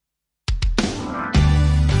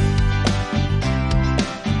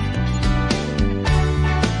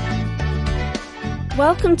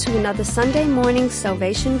Welcome to another Sunday morning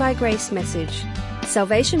Salvation by Grace message.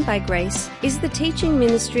 Salvation by Grace is the teaching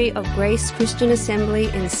ministry of Grace Christian Assembly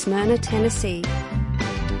in Smyrna, Tennessee.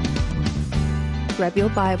 Grab your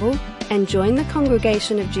Bible and join the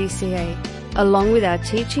congregation of GCA, along with our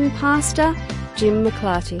teaching pastor, Jim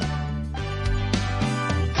McClarty.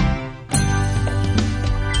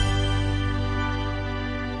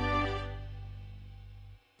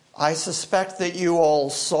 I suspect that you all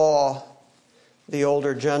saw the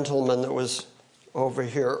older gentleman that was over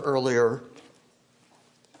here earlier.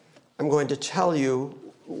 I'm going to tell you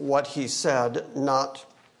what he said, not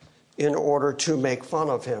in order to make fun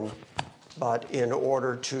of him, but in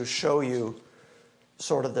order to show you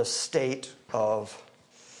sort of the state of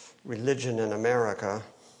religion in America.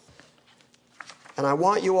 And I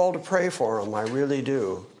want you all to pray for him, I really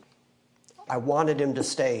do. I wanted him to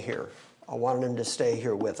stay here. I wanted him to stay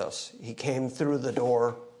here with us. He came through the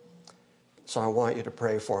door, so I want you to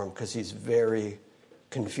pray for him because he's very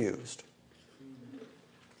confused.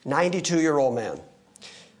 92-year-old man.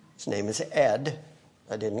 His name is Ed.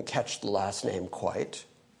 I didn't catch the last name quite.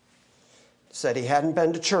 Said he hadn't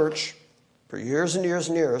been to church for years and years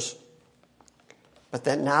and years, but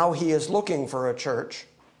that now he is looking for a church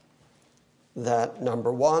that,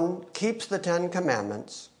 number one, keeps the Ten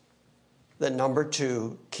Commandments, that number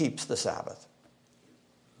two, keeps the Sabbath.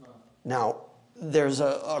 Now, there's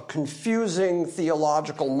a confusing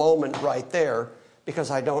theological moment right there because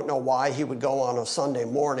I don't know why he would go on a Sunday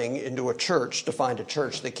morning into a church to find a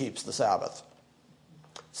church that keeps the Sabbath.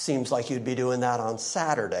 Seems like you'd be doing that on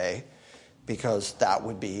Saturday because that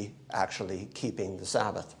would be actually keeping the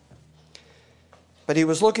Sabbath. But he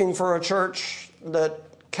was looking for a church that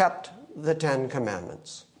kept the Ten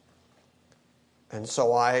Commandments. And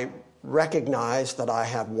so I recognized that I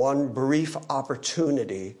had one brief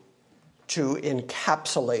opportunity to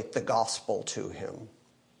encapsulate the gospel to him.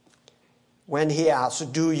 When he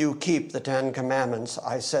asked, "Do you keep the Ten Commandments?"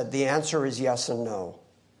 I said, the answer is yes and no.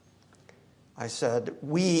 I said,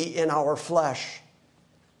 we in our flesh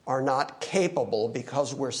are not capable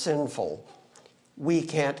because we're sinful. We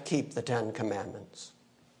can't keep the Ten Commandments.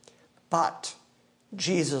 But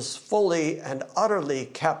Jesus fully and utterly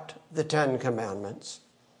kept the Ten Commandments.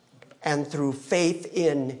 And through faith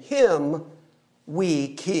in him,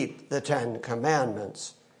 we keep the Ten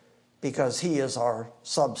Commandments because he is our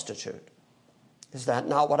substitute. Is that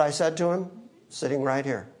not what I said to him? Sitting right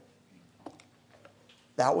here.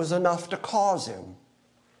 That was enough to cause him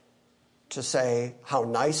to say how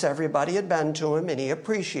nice everybody had been to him, and he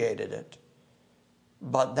appreciated it,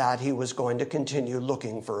 but that he was going to continue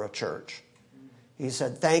looking for a church. He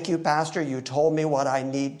said, "Thank you, Pastor. You told me what I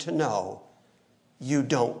need to know. You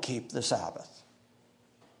don't keep the Sabbath."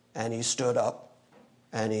 And he stood up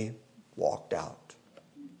and he walked out.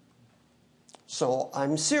 So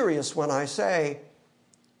I'm serious when I say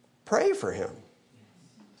pray for him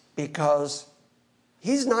because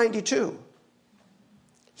he's 92.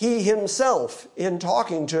 He himself, in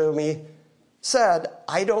talking to me, said,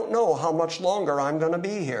 "I don't know how much longer I'm going to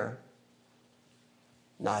be here."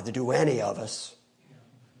 Neither do any of us.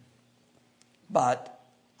 But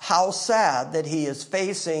how sad that he is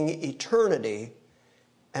facing eternity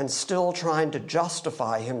and still trying to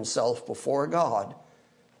justify himself before God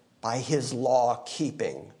by his law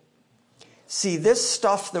keeping. See, this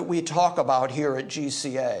stuff that we talk about here at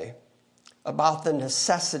GCA, about the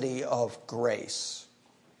necessity of grace,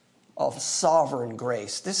 of sovereign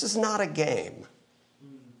grace, this is not a game.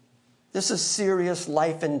 This is serious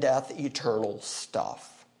life and death, eternal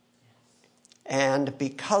stuff. And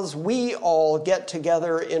because we all get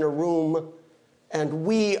together in a room and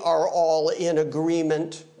we are all in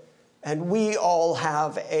agreement, and we all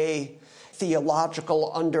have a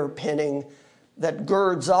theological underpinning that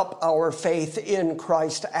girds up our faith in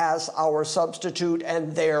Christ as our substitute,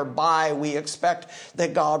 and thereby we expect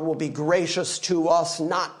that God will be gracious to us,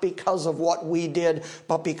 not because of what we did,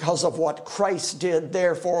 but because of what Christ did.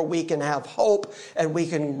 Therefore, we can have hope, and we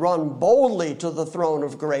can run boldly to the throne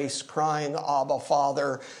of grace, crying, "Abba,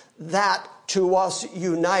 Father." That, to us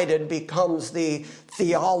united, becomes the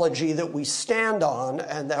theology that we stand on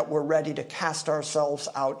and that we're ready to cast ourselves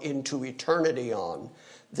out into eternity on.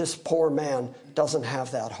 This poor man doesn't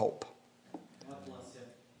have that hope.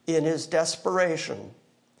 In his desperation,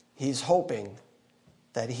 he's hoping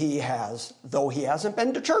that he has, though he hasn't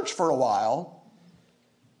been to church for a while,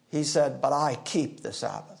 he said, "But I keep the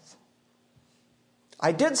Sabbath."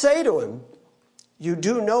 I did say to him, "You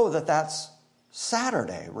do know that that's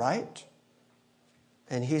Saturday, right?"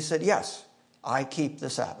 And he said, "Yes, I keep the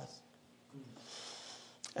Sabbath.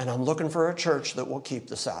 And I'm looking for a church that will keep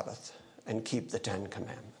the Sabbath and keep the Ten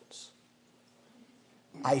Commandments."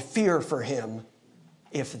 I fear for him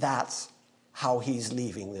if that's how he's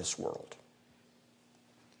leaving this world.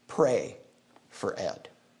 Pray for Ed.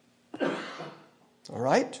 All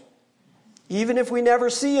right? Even if we never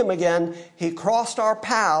see him again, he crossed our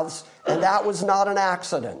paths, and that was not an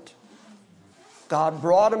accident. God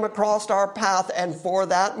brought him across our path, and for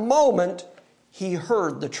that moment, he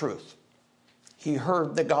heard the truth. He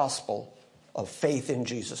heard the gospel of faith in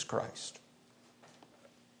Jesus Christ.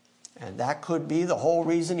 And that could be the whole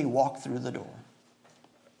reason he walked through the door.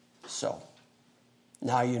 So,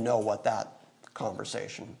 now you know what that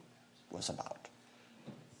conversation was about.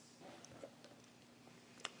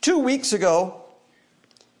 2 weeks ago,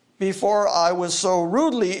 before I was so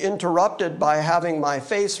rudely interrupted by having my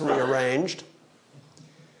face rearranged,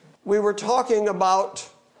 we were talking about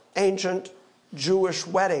ancient Jewish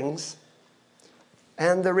weddings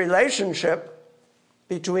and the relationship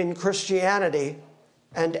between Christianity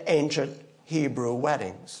and ancient Hebrew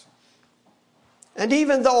weddings. And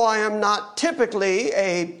even though I am not typically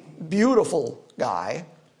a beautiful guy,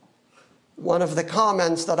 one of the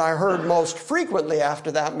comments that I heard most frequently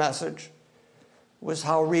after that message was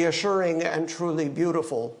how reassuring and truly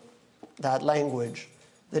beautiful that language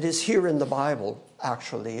that is here in the Bible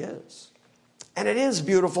actually is. And it is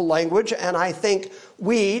beautiful language, and I think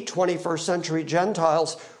we, 21st century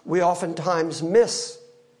Gentiles, we oftentimes miss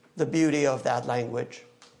the beauty of that language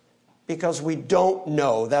because we don't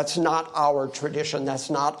know. That's not our tradition. That's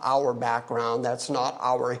not our background. That's not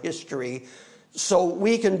our history. So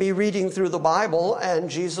we can be reading through the Bible, and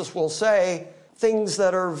Jesus will say things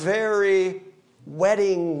that are very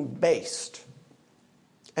wedding-based,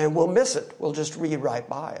 and we'll miss it. We'll just read right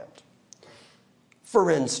by it. For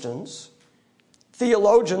instance,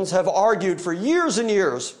 theologians have argued for years and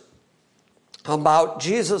years about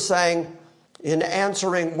Jesus saying, in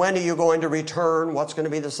answering, when are you going to return? What's going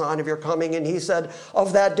to be the sign of your coming? And he said,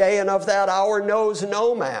 of that day and of that hour knows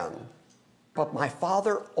no man, but my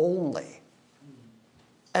Father only.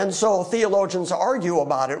 And so theologians argue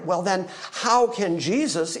about it. Well, then, how can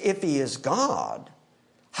Jesus, if he is God,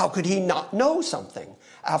 how could he not know something?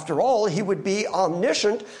 After all, he would be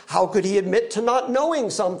omniscient. How could he admit to not knowing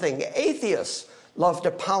something? Atheists love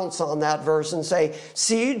to pounce on that verse and say,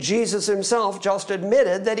 see, Jesus himself just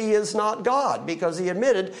admitted that he is not God because he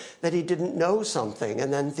admitted that he didn't know something.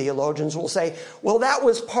 And then theologians will say, well, that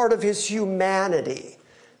was part of his humanity,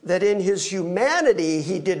 that in his humanity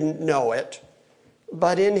he didn't know it,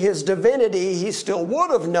 but in his divinity he still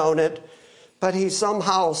would have known it, but he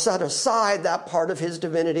somehow set aside that part of his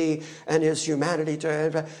divinity and his humanity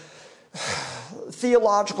to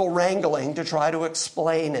theological wrangling to try to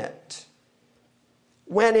explain it.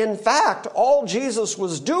 When in fact, all Jesus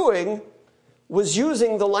was doing was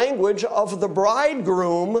using the language of the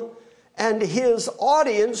bridegroom, and his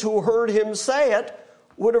audience who heard him say it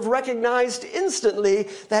would have recognized instantly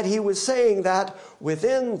that he was saying that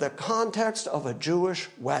within the context of a Jewish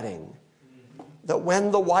wedding. That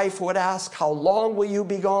when the wife would ask, how long will you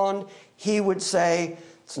be gone? He would say,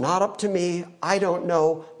 it's not up to me. I don't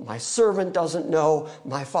know. My servant doesn't know.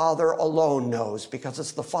 My Father alone knows, because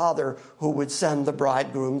it's the Father who would send the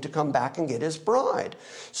bridegroom to come back and get his bride.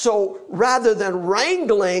 So rather than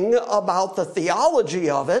wrangling about the theology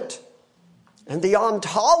of it and the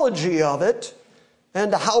ontology of it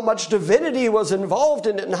and how much divinity was involved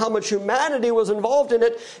in it and how much humanity was involved in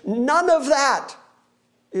it, none of that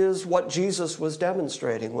is what Jesus was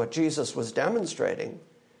demonstrating. What Jesus was demonstrating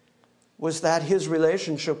was that his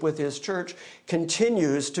relationship with his church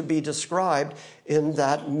continues to be described in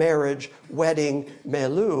that marriage, wedding,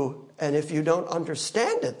 milieu. And if you don't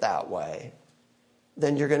understand it that way,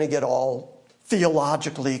 then you're going to get all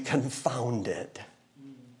theologically confounded.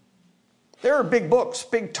 There are big books,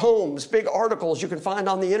 big tomes, big articles you can find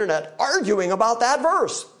on the internet arguing about that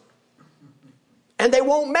verse. And they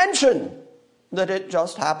won't mention that it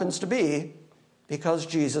just happens to be because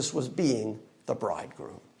Jesus was being the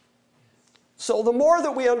bridegroom. So the more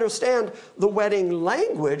that we understand the wedding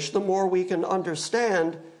language, the more we can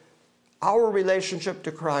understand our relationship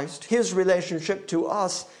to Christ, his relationship to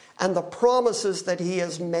us, and the promises that he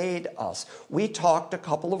has made us. We talked a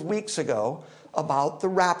couple of weeks ago about the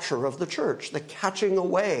rapture of the church, the catching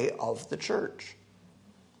away of the church.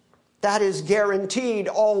 That is guaranteed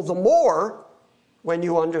all the more when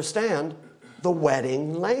you understand the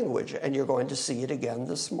wedding language, and you're going to see it again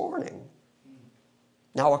this morning.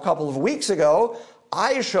 Now, a couple of weeks ago,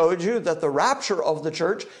 I showed you that the rapture of the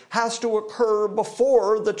church has to occur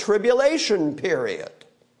before the tribulation period.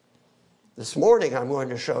 This morning, I'm going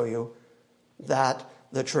to show you that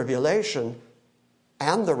the tribulation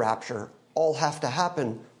and the rapture all have to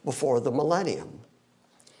happen before the millennium.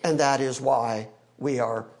 And that is why we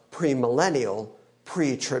are premillennial,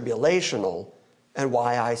 pre-tribulational, and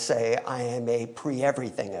why I say I am a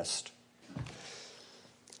pre-everythingist.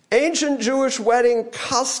 Ancient Jewish wedding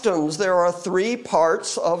customs. There are 3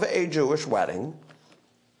 parts of a Jewish wedding.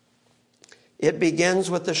 It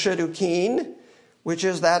begins with the shidduchin, which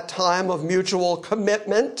is that time of mutual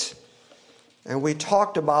commitment. And we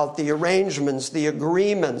talked about the arrangements, the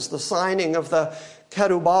agreements, the signing of the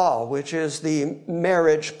ketubah, which is the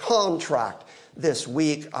marriage contract. This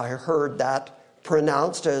week I heard that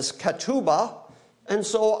pronounced as ketubah, and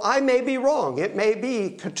so I may be wrong. It may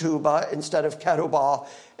be ketubah instead of ketubah.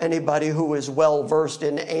 Anybody who is well versed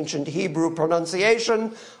in ancient Hebrew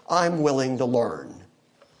pronunciation, I'm willing to learn.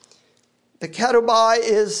 The ketubah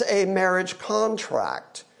is a marriage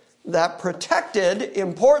contract that protected,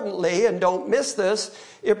 importantly, and don't miss this,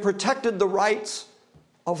 it protected the rights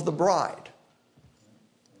of the bride.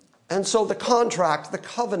 And so the contract, the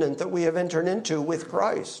covenant that we have entered into with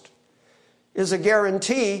Christ, is a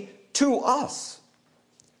guarantee to us.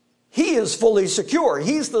 He is fully secure.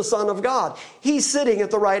 He's the Son of God. He's sitting at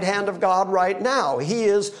the right hand of God right now. He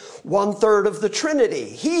is 1/3 of the Trinity.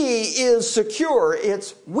 He is secure.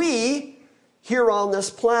 It's we here on this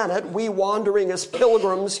planet, we wandering as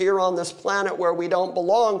pilgrims here on this planet where we don't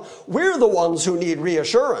belong, we're the ones who need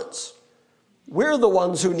reassurance. We're the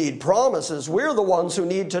ones who need promises. We're the ones who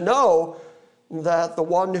need to know that the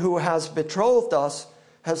one who has betrothed us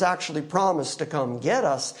has actually promised to come get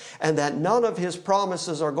us, and that none of his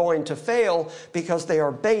promises are going to fail because they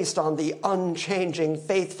are based on the unchanging,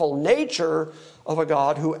 faithful nature of a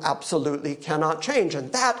God who absolutely cannot change.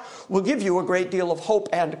 And that will give you a great deal of hope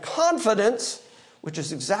and confidence, which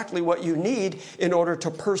is exactly what you need in order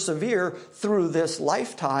to persevere through this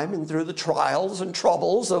lifetime and through the trials and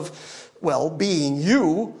troubles of, well, being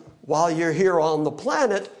you while you're here on the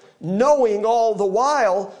planet, knowing all the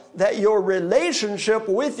while that your relationship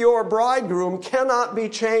with your bridegroom cannot be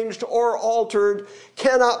changed or altered,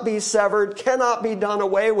 cannot be severed, cannot be done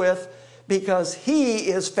away with, because he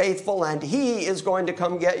is faithful and he is going to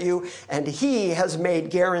come get you, and he has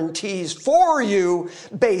made guarantees for you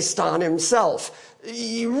based on himself.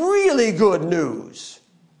 Really good news.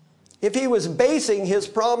 If he was basing his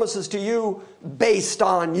promises to you based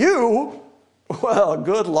on you, well,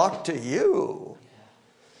 good luck to you.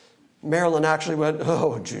 Marilyn actually went,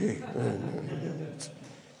 oh, gee.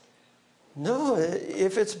 No,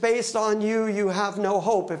 if it's based on you, you have no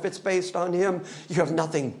hope. If it's based on him, you have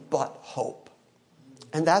nothing but hope.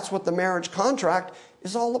 And that's what the marriage contract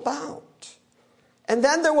is all about. And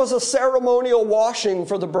then there was a ceremonial washing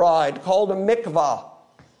for the bride called a mikvah.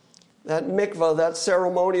 That mikvah, that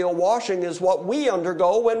ceremonial washing, is what we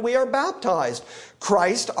undergo when we are baptized.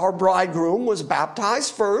 Christ, our bridegroom, was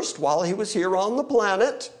baptized first while he was here on the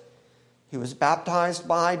planet. He was baptized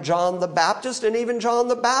by John the Baptist, and even John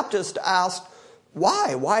the Baptist asked,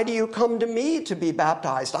 why? Why do you come to me to be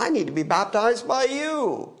baptized? I need to be baptized by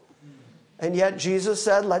you. And yet Jesus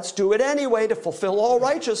said, let's do it anyway to fulfill all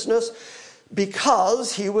righteousness,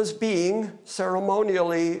 because he was being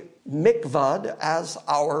ceremonially mikvahed as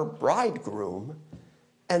our bridegroom.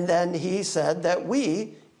 And then he said that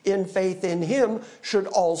we, in faith in him, should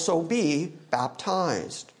also be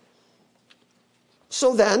baptized.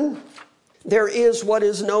 So then, there is what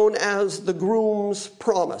is known as the groom's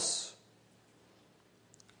promise.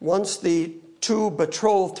 Once the 2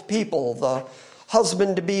 betrothed people, the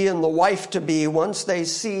husband-to-be and the wife-to-be, once they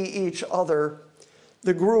see each other,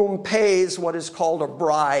 the groom pays what is called a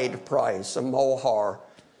bride price, a mohar.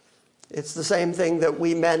 It's the same thing that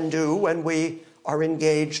we men do when we are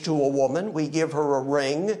engaged to a woman. We give her a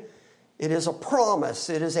ring. It is a promise.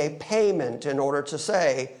 It is a payment in order to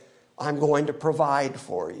say, I'm going to provide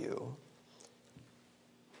for you.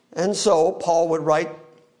 And so Paul would write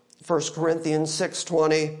 1 Corinthians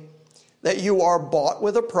 6:20, that you are bought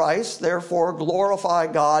with a price, therefore glorify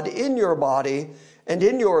God in your body and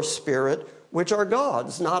in your spirit, which are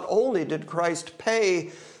God's. Not only did Christ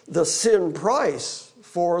pay the sin price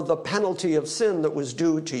for the penalty of sin that was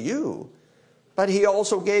due to you, but he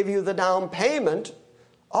also gave you the down payment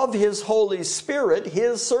of his Holy Spirit,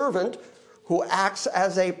 his servant, who acts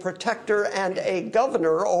as a protector and a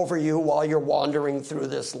governor over you while you're wandering through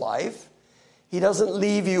this life. He doesn't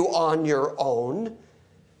leave you on your own,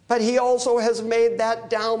 but he also has made that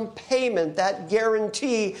down payment, that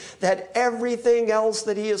guarantee that everything else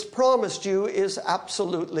that he has promised you is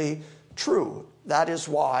absolutely true. That is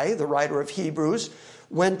why the writer of Hebrews,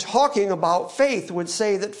 when talking about faith, would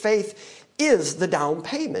say that faith is the down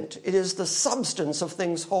payment. It is the substance of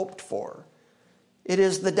things hoped for. It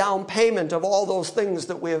is the down payment of all those things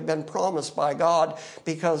that we have been promised by God,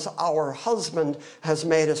 because our husband has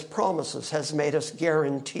made us promises, has made us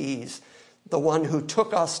guarantees. The one who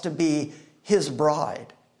took us to be his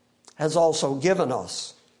bride has also given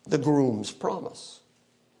us the groom's promise.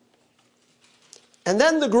 And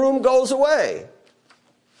then the groom goes away.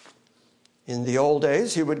 In the old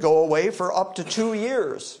days, he would go away for up to 2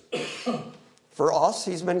 years. For us,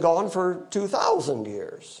 he's been gone for 2,000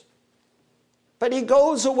 years. But he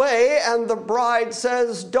goes away, and the bride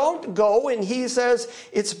says, don't go. And he says,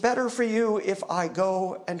 it's better for you if I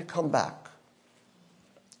go and come back.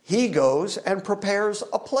 He goes and prepares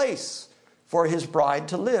a place for his bride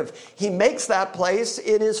to live. He makes that place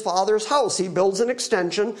in his Father's house. He builds an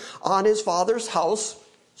extension on his Father's house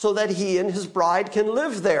so that he and his bride can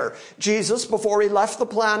live there. Jesus, before he left the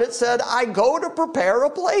planet, said, I go to prepare a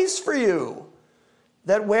place for you,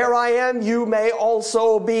 that where I am, you may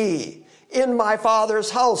also be. In my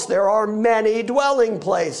Father's house, there are many dwelling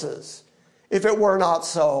places. If it were not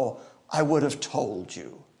so, I would have told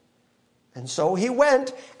you. And so he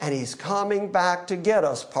went, and he's coming back to get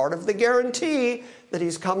us. Part of the guarantee that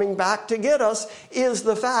he's coming back to get us is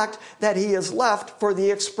the fact that he is left for the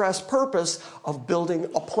express purpose of building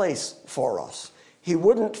a place for us. He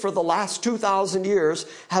wouldn't, for the last 2,000 years,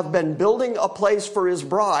 have been building a place for his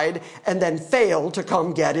bride and then fail to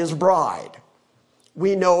come get his bride.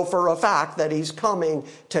 We know for a fact that he's coming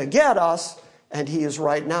to get us, and he is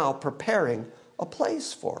right now preparing a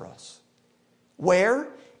place for us. Where?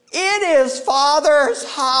 In his Father's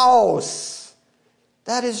house.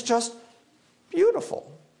 That is just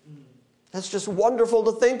beautiful. That's just wonderful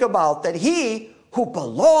to think about, that he who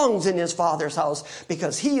belongs in his Father's house,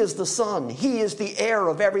 because he is the Son, he is the heir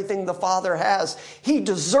of everything the Father has. He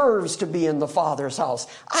deserves to be in the Father's house.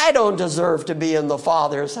 I don't deserve to be in the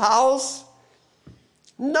Father's house.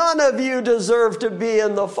 None of you deserve to be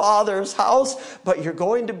in the Father's house, but you're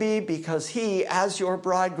going to be, because he, as your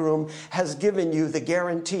bridegroom, has given you the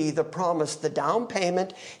guarantee, the promise, the down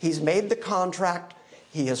payment. He's made the contract.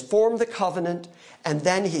 He has formed the covenant, and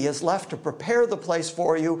then he is left to prepare the place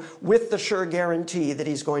for you with the sure guarantee that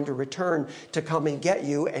he's going to return to come and get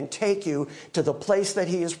you and take you to the place that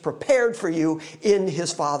he has prepared for you in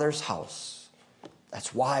his Father's house.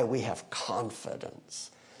 That's why we have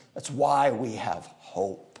confidence. That's why we have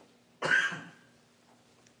hope.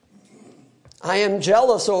 I am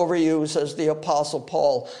jealous over you, says the Apostle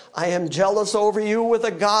Paul. I am jealous over you with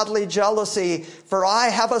a godly jealousy, for I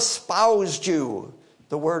have espoused you.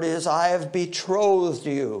 The word is, I have betrothed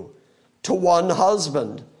you to one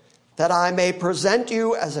husband, that I may present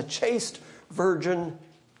you as a chaste virgin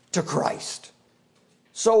to Christ.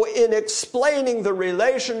 So in explaining the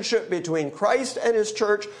relationship between Christ and his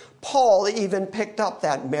church, Paul even picked up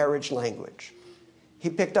that marriage language. He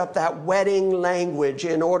picked up that wedding language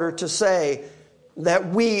in order to say that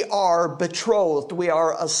we are betrothed, we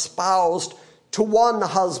are espoused to one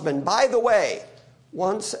husband. By the way,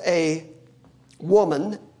 once a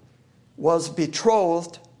woman was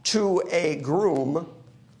betrothed to a groom,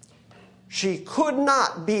 she could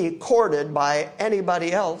not be courted by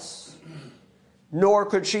anybody else, nor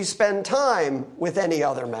could she spend time with any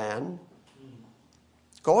other man.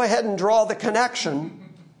 Go ahead and draw the connection,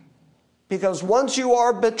 because once you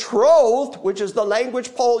are betrothed, which is the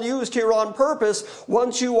language Paul used here on purpose,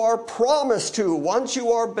 once you are promised to, once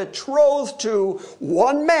you are betrothed to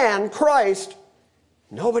one man, Christ,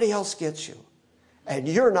 nobody else gets you. And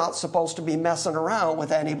you're not supposed to be messing around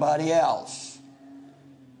with anybody else.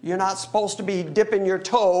 You're not supposed to be dipping your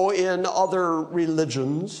toe in other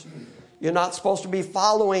religions. You're not supposed to be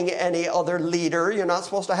following any other leader. You're not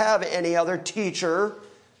supposed to have any other teacher.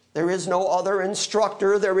 There is no other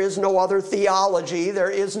instructor. There is no other theology. There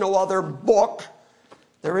is no other book.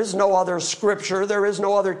 There is no other scripture. There is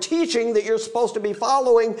no other teaching that you're supposed to be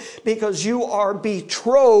following, because you are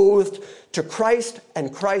betrothed to Christ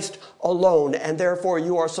and Christ alone. And therefore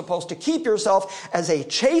you are supposed to keep yourself as a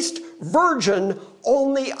chaste virgin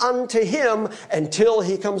only unto him until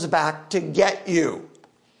he comes back to get you.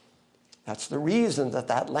 That's the reason that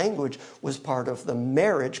that language was part of the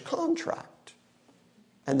marriage contract.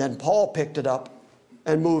 And then Paul picked it up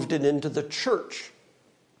and moved it into the church.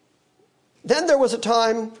 Then there was a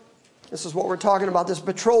time, this is what we're talking about, this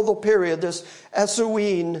betrothal period, this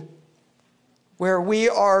esuin, where we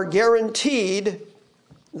are guaranteed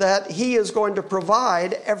that he is going to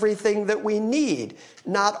provide everything that we need.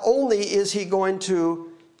 Not only is he going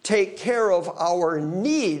to take care of our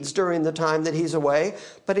needs during the time that he's away,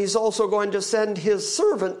 but he's also going to send his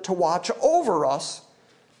servant to watch over us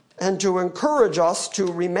and to encourage us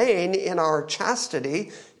to remain in our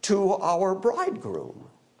chastity to our bridegroom.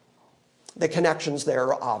 The connections there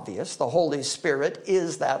are obvious. The Holy Spirit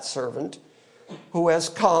is that servant who has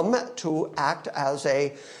come to act as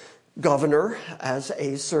a governor, as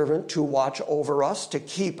a servant to watch over us, to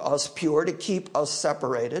keep us pure, to keep us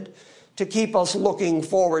separated, to keep us looking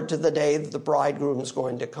forward to the day that the bridegroom is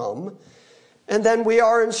going to come. And then we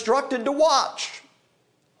are instructed to watch,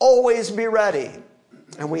 always be ready.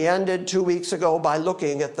 And we ended 2 weeks ago by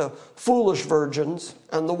looking at the foolish virgins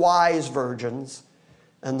and the wise virgins.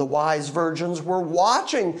 And the wise virgins were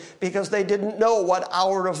watching because they didn't know what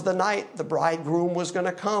hour of the night the bridegroom was going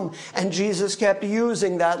to come. And Jesus kept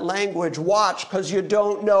using that language, watch, because you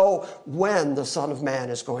don't know when the Son of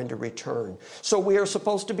Man is going to return. So we are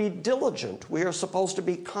supposed to be diligent. We are supposed to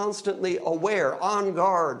be constantly aware, on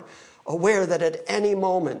guard, aware that at any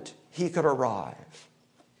moment he could arrive.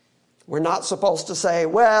 We're not supposed to say,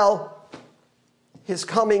 well, his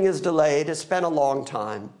coming is delayed. It's been a long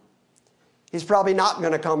time. He's probably not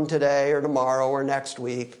going to come today or tomorrow or next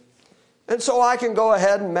week. And so I can go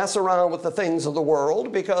ahead and mess around with the things of the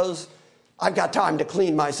world because I've got time to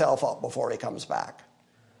clean myself up before he comes back.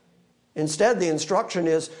 Instead, the instruction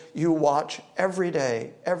is you watch every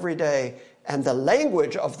day, and the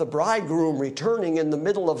language of the bridegroom returning in the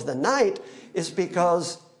middle of the night is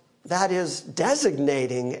because that is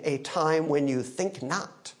designating a time when you think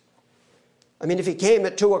not. I mean, if he came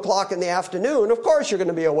at 2 o'clock in the afternoon, of course you're going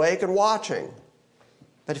to be awake and watching.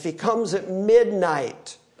 But if he comes at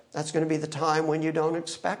midnight, that's going to be the time when you don't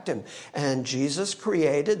expect him. And Jesus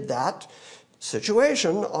created that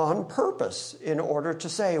situation on purpose in order to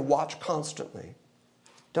say, watch constantly.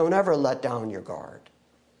 Don't ever let down your guard.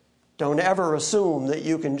 Don't ever assume that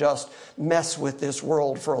you can just mess with this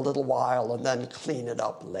world for a little while and then clean it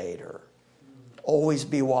up later. Always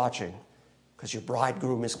be watching, because your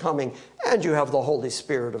bridegroom is coming, and you have the Holy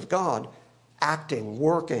Spirit of God acting,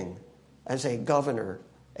 working as a governor,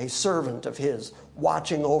 a servant of his,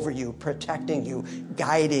 watching over you, protecting you,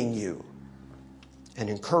 guiding you, and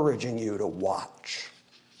encouraging you to watch.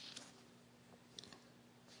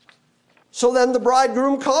 So then the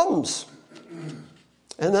bridegroom comes,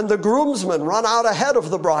 and then the groomsmen run out ahead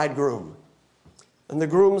of the bridegroom. And the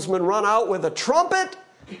groomsmen run out with a trumpet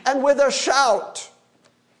and with a shout.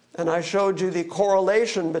 And I showed you the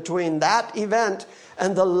correlation between that event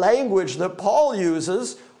and the language that Paul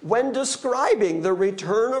uses when describing the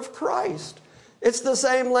return of Christ. It's the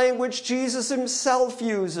same language Jesus himself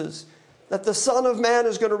uses, that the Son of Man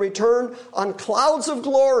is going to return on clouds of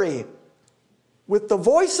glory with the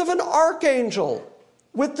voice of an archangel,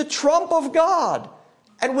 with the trump of God,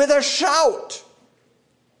 and with a shout.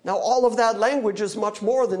 Now, all of that language is much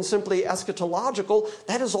more than simply eschatological.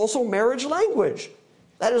 That is also marriage language.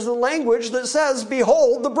 That is the language that says,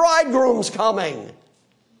 behold, the bridegroom's coming.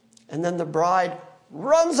 And then the bride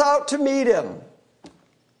runs out to meet him.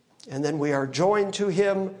 And then we are joined to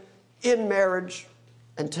him in marriage.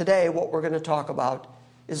 And today what we're going to talk about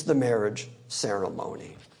is the marriage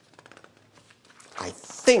ceremony. I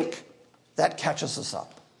think that catches us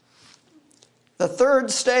up. The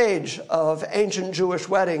third stage of ancient Jewish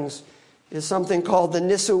weddings is something called the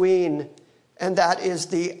Nisuin, and that is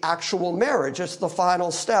the actual marriage. It's the final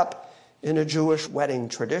step in a Jewish wedding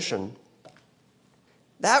tradition.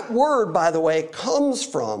 That word, by the way, comes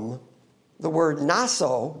from the word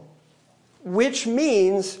naso, which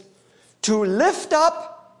means to lift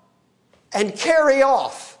up and carry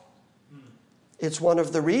off. It's one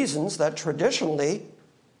of the reasons that traditionally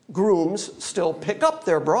grooms still pick up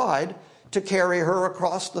their bride to carry her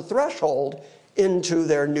across the threshold into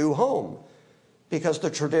their new home. Because the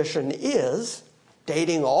tradition is,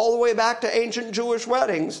 dating all the way back to ancient Jewish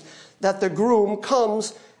weddings, that the groom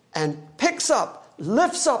comes and picks up,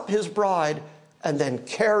 lifts up his bride, and then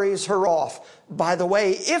carries her off. By the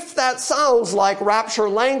way, if that sounds like rapture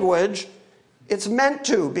language, it's meant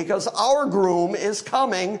to, because our groom is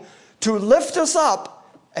coming to lift us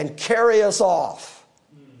up and carry us off.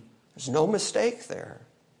 There's no mistake there.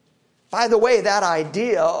 By the way, that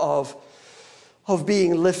idea of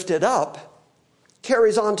being lifted up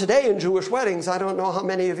carries on today in Jewish weddings. I don't know how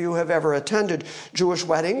many of you have ever attended Jewish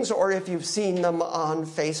weddings or if you've seen them on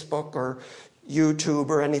Facebook or YouTube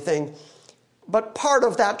or anything. But part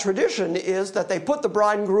of that tradition is that they put the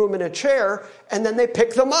bride and groom in a chair and then they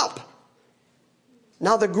pick them up.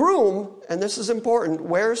 Now the groom, and this is important,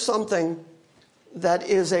 wears something that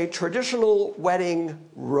is a traditional wedding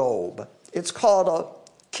robe. It's called a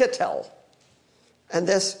kittel. And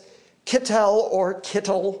this kittel or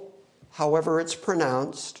kittel, however it's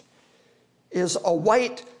pronounced, is a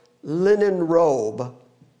white linen robe.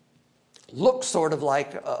 Looks sort of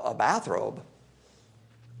like a bathrobe.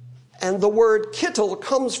 And the word kittel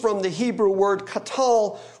comes from the Hebrew word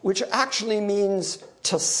katal, which actually means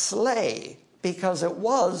to slay, because it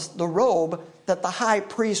was the robe that the high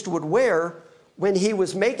priest would wear when he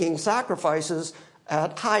was making sacrifices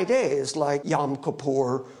at high days like Yom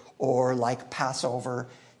Kippur or like Passover.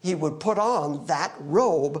 He would put on that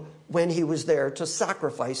robe when he was there to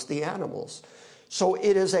sacrifice the animals. So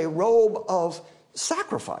it is a robe of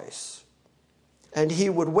sacrifice. And he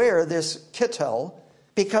would wear this kittel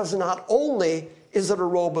because not only is it a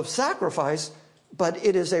robe of sacrifice, but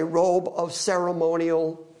it is a robe of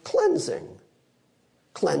ceremonial cleansing.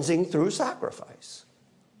 Cleansing through sacrifice.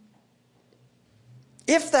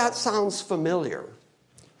 If that sounds familiar,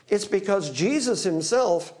 it's because Jesus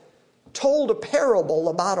himself told a parable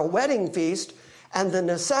about a wedding feast and the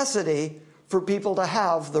necessity for people to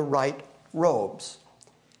have the right robes.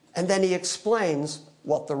 And then he explains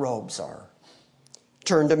what the robes are.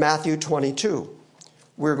 Turn to Matthew 22.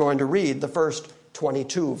 We're going to read the first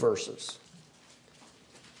 22 verses.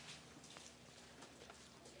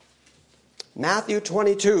 Matthew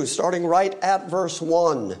 22, starting right at verse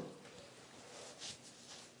 1.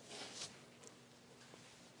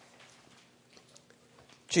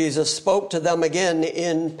 Jesus spoke to them again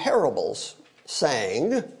in parables,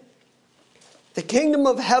 saying, "The kingdom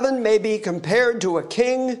of heaven may be compared to a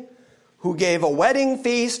king who gave a wedding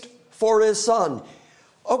feast for his son."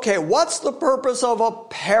 Okay, what's the purpose of a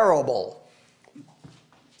parable?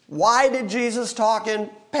 Why did Jesus talk in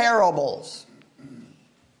parables?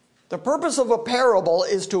 The purpose of a parable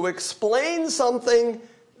is to explain something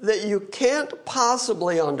that you can't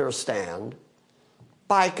possibly understand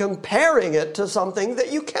by comparing it to something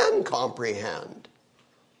that you can comprehend.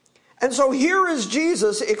 And so here is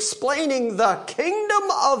Jesus explaining the kingdom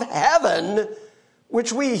of heaven,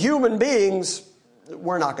 which we human beings,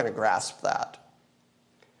 we're not going to grasp that.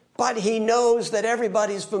 But he knows that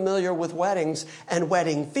everybody's familiar with weddings and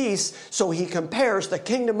wedding feasts, so he compares the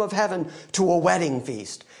kingdom of heaven to a wedding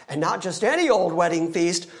feast. And not just any old wedding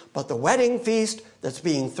feast, but the wedding feast that's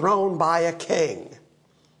being thrown by a king.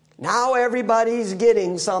 Now everybody's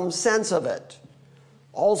getting some sense of it.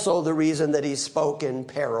 Also, the reason that he spoke in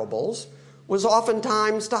parables was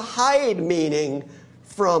oftentimes to hide meaning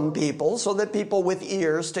from people so that people with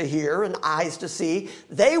ears to hear and eyes to see,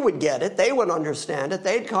 they would get it, they would understand it,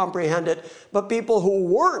 they'd comprehend it. But people who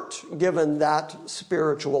weren't given that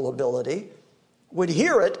spiritual ability would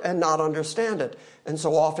hear it and not understand it. And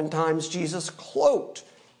so oftentimes Jesus cloaked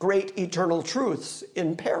great eternal truths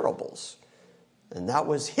in parables. And that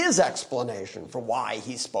was his explanation for why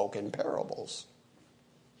he spoke in parables.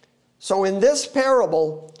 So in this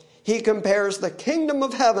parable, he compares the kingdom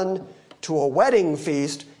of heaven to a wedding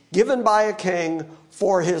feast given by a king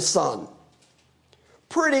for his son.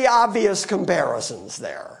 Pretty obvious comparisons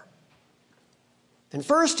there. And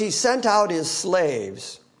first he sent out his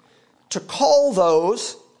slaves to call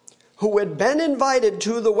those who had been invited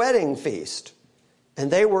to the wedding feast,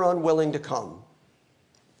 and they were unwilling to come.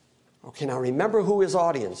 Okay, now remember who his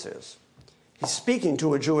audience is. He's speaking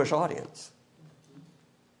to a Jewish audience.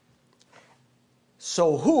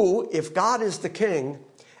 So who, if God is the king,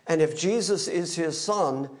 and if Jesus is his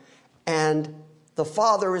son, and the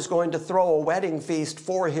father is going to throw a wedding feast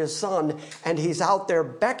for his son, and he's out there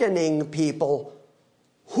beckoning people,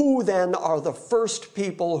 who then are the first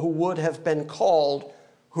people who would have been called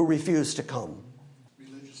who refused to come?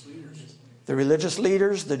 Religious leaders. The religious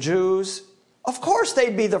leaders, the Jews. Of course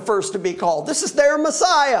they'd be the first to be called. This is their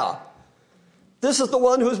Messiah. This is the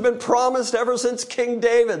one who's been promised ever since King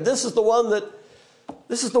David. This is the one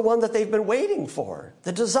that they've been waiting for.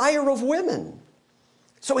 The desire of women.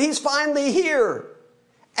 So he's finally here.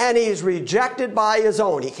 And he's rejected by his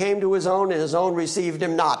own. He came to his own, and his own received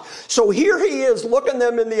him not. So here he is, looking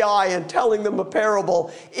them in the eye and telling them a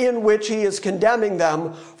parable in which he is condemning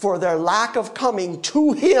them for their lack of coming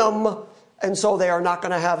to him, and so they are not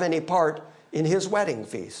going to have any part in his wedding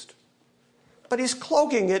feast. But he's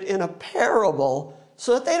cloaking it in a parable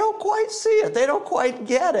so that they don't quite see it. They don't quite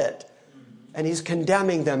get it. And he's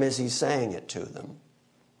condemning them as he's saying it to them.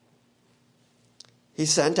 He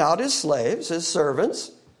sent out his slaves, his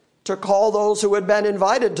servants, to call those who had been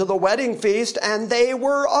invited to the wedding feast, and they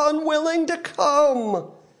were unwilling to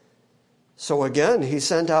come. So again, he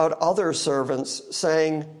sent out other servants,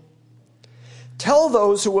 saying, "Tell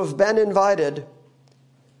those who have been invited,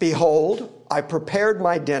 behold, I prepared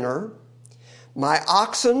my dinner. My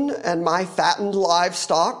oxen and my fattened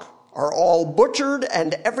livestock are all butchered,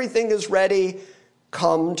 and everything is ready.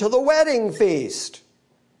 Come to the wedding feast."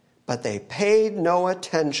 But they paid no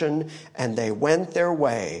attention, and they went their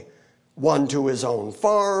way, one to his own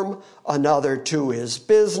farm, another to his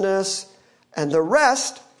business, and the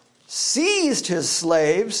rest seized his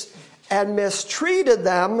slaves and mistreated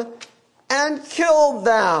them and killed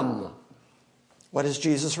them. What is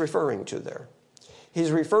Jesus referring to there?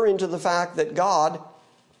 He's referring to the fact that God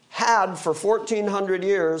had for 1,400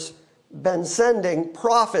 years been sending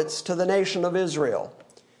prophets to the nation of Israel.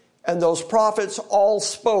 And those prophets all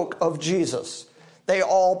spoke of Jesus. They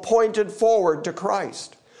all pointed forward to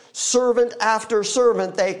Christ. Servant after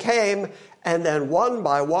servant they came, and then one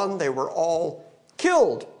by one they were all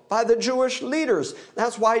killed by the Jewish leaders.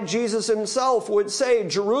 That's why Jesus himself would say,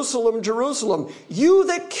 Jerusalem, Jerusalem, you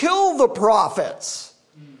that kill the prophets.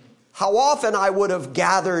 How often I would have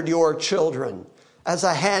gathered your children as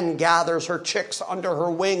a hen gathers her chicks under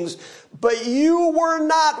her wings, but you were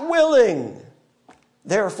not willing.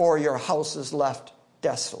 Therefore your house is left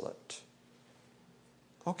desolate.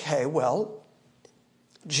 Okay, well,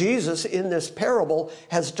 Jesus in this parable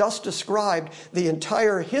has just described the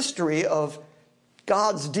entire history of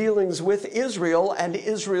God's dealings with Israel and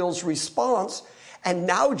Israel's response. And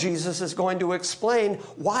now Jesus is going to explain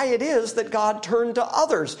why it is that God turned to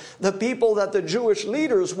others, the people that the Jewish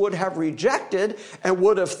leaders would have rejected and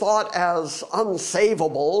would have thought as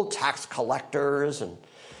unsavable, tax collectors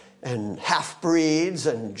and half-breeds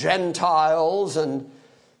and Gentiles and,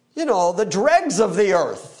 the dregs of the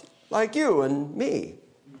earth, like you and me.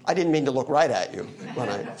 I didn't mean to look right at you when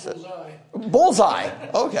I said bullseye.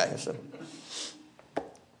 Okay. So.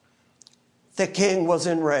 The king was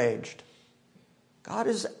enraged. God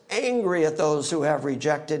is angry at those who have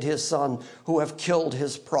rejected his son, who have killed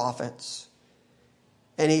his prophets.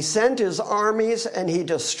 And he sent his armies and he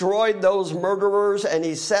destroyed those murderers and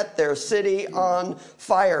he set their city on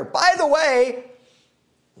fire. By the way,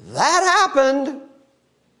 that happened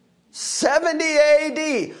 70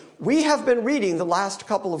 AD. We have been reading the last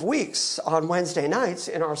couple of weeks on Wednesday nights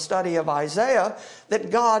in our study of Isaiah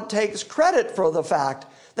that God takes credit for the fact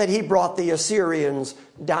that he brought the Assyrians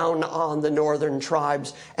down on the northern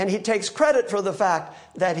tribes. And he takes credit for the fact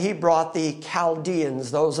that he brought the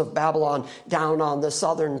Chaldeans, those of Babylon, down on the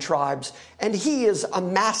southern tribes. And he is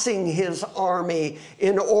amassing his army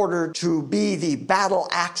in order to be the battle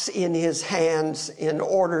axe in his hands, in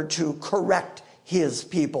order to correct his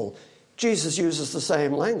people. Jesus uses the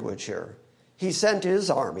same language here. He sent his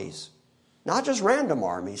armies, not just random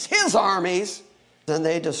armies, his armies. And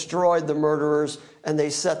they destroyed the murderers and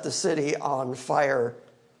they set the city on fire.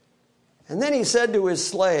 And then he said to his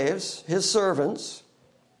slaves, his servants,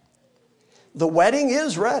 the wedding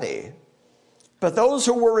is ready, but those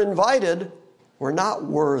who were invited were not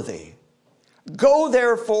worthy. Go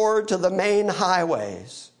therefore to the main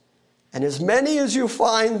highways, and as many as you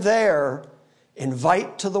find there,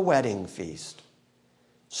 invite to the wedding feast.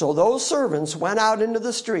 So those servants went out into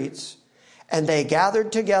the streets, and they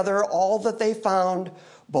gathered together all that they found,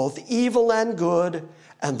 both evil and good,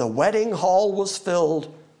 and the wedding hall was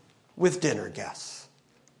filled with dinner guests.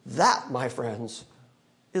 That, my friends,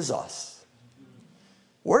 is us.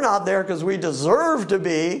 We're not there because we deserve to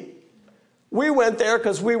be. We went there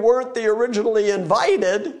because we weren't the originally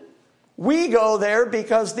invited. We go there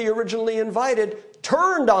because the originally invited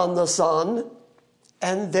turned on the Son,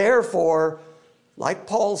 and therefore, like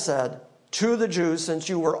Paul said, to the Jews, since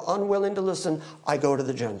you were unwilling to listen, I go to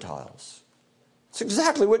the Gentiles. It's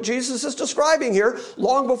exactly what Jesus is describing here,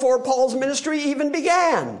 long before Paul's ministry even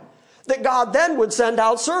began. That God then would send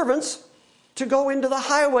out servants to go into the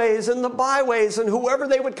highways and the byways, and whoever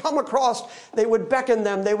they would come across, they would beckon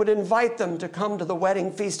them, they would invite them to come to the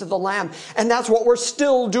wedding feast of the Lamb. And that's what we're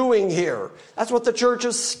still doing here. That's what the church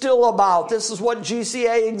is still about. This is what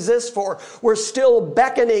GCA exists for. We're still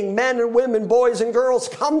beckoning men and women, boys and girls,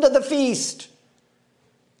 come to the feast.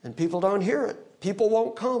 And people don't hear it. People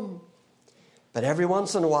won't come. But every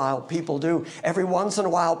once in a while, people do. Every once in a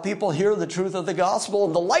while, people hear the truth of the gospel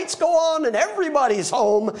and the lights go on and everybody's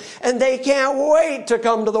home and they can't wait to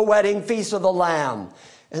come to the wedding feast of the Lamb.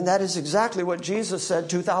 And that is exactly what Jesus said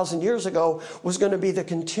 2,000 years ago was going to be the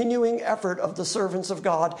continuing effort of the servants of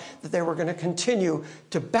God, that they were going to continue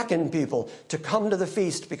to beckon people to come to the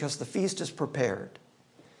feast because the feast is prepared.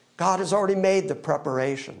 God has already made the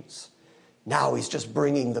preparations. Now he's just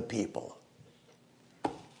bringing the people.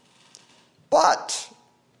 But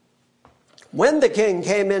when the king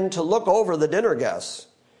came in to look over the dinner guests,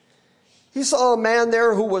 he saw a man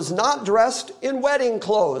there who was not dressed in wedding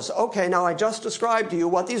clothes. Okay, now I just described to you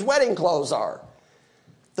what these wedding clothes are.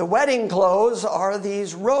 The wedding clothes are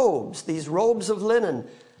these robes of linen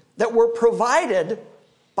that were provided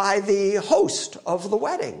by the host of the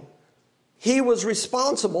wedding. He was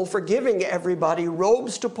responsible for giving everybody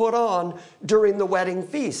robes to put on during the wedding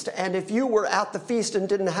feast. And if you were at the feast and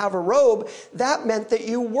didn't have a robe, that meant that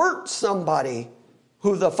you weren't somebody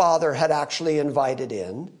who the father had actually invited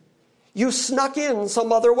in. You snuck in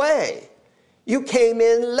some other way. You came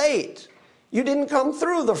in late. You didn't come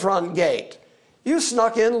through the front gate. You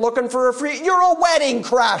snuck in looking for a free... You're a wedding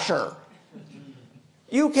crasher.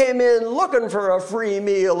 You came in looking for a free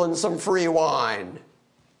meal and some free wine.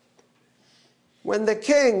 When the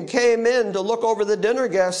king came in to look over the dinner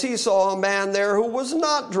guests, he saw a man there who was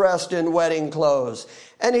not dressed in wedding clothes.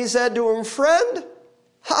 And he said to him, "Friend,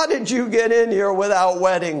 how did you get in here without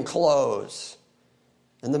wedding clothes?"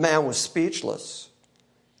 And the man was speechless.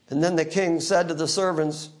 And then the king said to the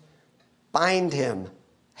servants, "Bind him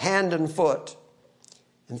hand and foot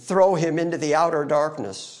and throw him into the outer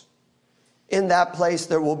darkness. In that place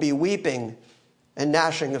there will be weeping and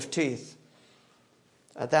gnashing of teeth."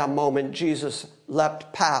 At that moment, Jesus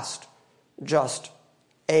leapt past just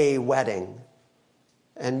a wedding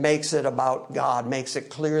and makes it about God, makes it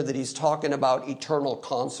clear that he's talking about eternal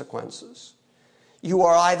consequences. You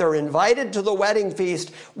are either invited to the wedding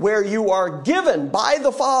feast where you are given by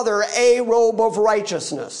the Father a robe of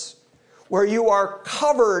righteousness, where you are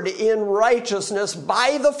covered in righteousness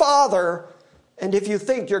by the Father. And if you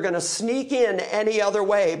think you're going to sneak in any other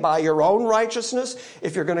way by your own righteousness,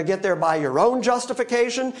 if you're going to get there by your own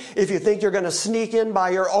justification, if you think you're going to sneak in by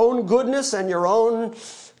your own goodness and your own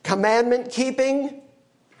commandment keeping,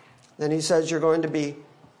 then he says you're going to be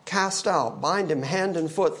cast out. Bind him hand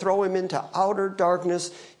and foot, throw him into outer darkness.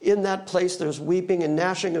 In that place there's weeping and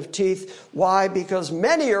gnashing of teeth. Why? Because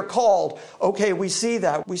many are called. Okay, we see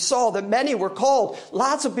that. We saw that many were called.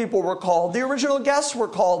 Lots of people were called. The original guests were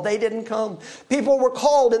called. They didn't come. People were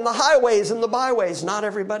called in the highways and the byways. Not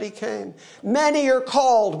everybody came. Many are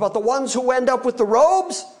called, but the ones who end up with the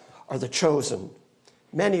robes are the chosen.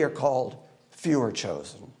 Many are called, few are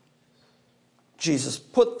chosen. Jesus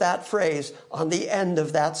put that phrase on the end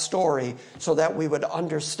of that story so that we would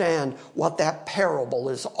understand what that parable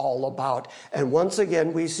is all about. And once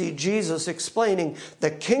again, we see Jesus explaining the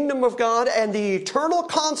kingdom of God and the eternal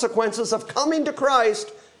consequences of coming to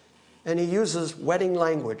Christ, and he uses wedding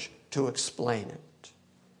language to explain it.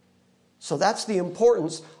 So that's the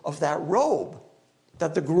importance of that robe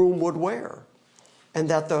that the groom would wear and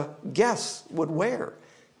that the guests would wear.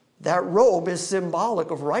 That robe is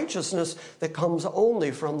symbolic of righteousness that comes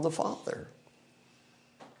only from the Father.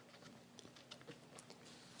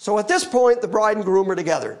 So at this point, the bride and groom are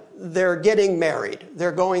together. They're getting married.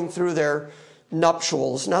 They're going through their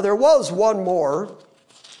nuptials. Now, there was one more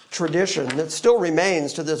tradition that still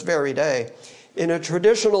remains to this very day. In a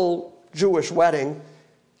traditional Jewish wedding,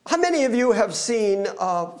 how many of you have seen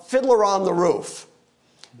Fiddler on the Roof?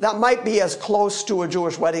 That might be as close to a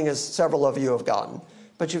Jewish wedding as several of you have gotten.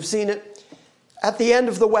 But you've seen it. At the end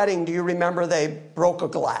of the wedding, do you remember they broke a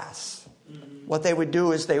glass? Mm-hmm. What they would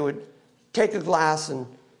do is they would take a glass and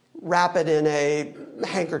wrap it in a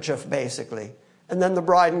handkerchief, basically. And then the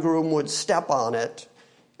bride and groom would step on it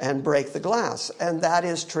and break the glass. And that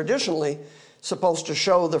is traditionally supposed to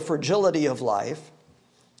show the fragility of life.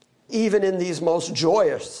 Even in these most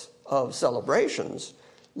joyous of celebrations,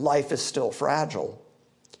 life is still fragile.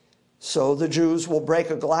 So the Jews will break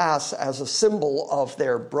a glass as a symbol of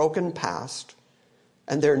their broken past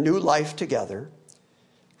and their new life together.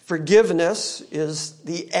 Forgiveness is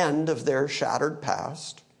the end of their shattered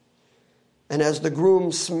past. And as the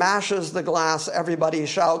groom smashes the glass, everybody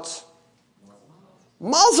shouts,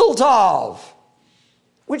 "Mazel Tov!"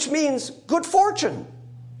 which means good fortune.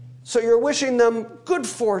 So you're wishing them good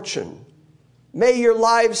fortune. May your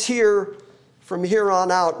lives here from here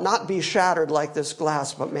on out not be shattered like this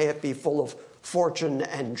glass, but may it be full of fortune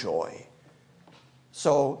and joy.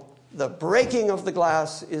 So the breaking of the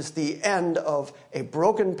glass is the end of a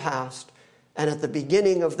broken past, and at the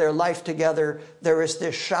beginning of their life together, there is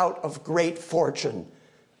this shout of great fortune.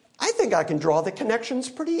 I think I can draw the connections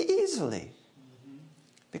pretty easily,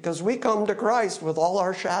 because we come to Christ with all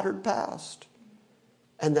our shattered past.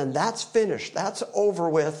 And then that's finished, that's over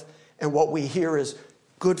with, and what we hear is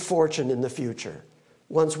good fortune in the future,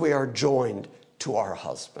 once we are joined to our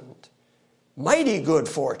husband. Mighty good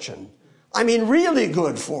fortune, I mean really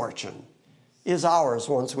good fortune, is ours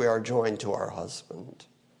once we are joined to our husband.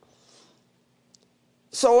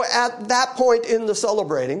 So at that point in the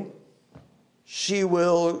celebrating, she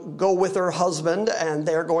will go with her husband, and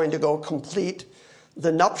they're going to go complete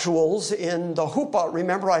the nuptials in the huppah.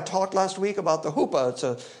 Remember I talked last week about the huppah. It's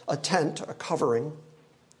a tent, a covering.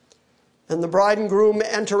 And the bride and groom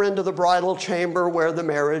enter into the bridal chamber where the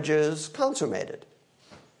marriage is consummated.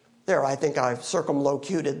 There, I think I've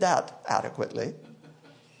circumlocuted that adequately.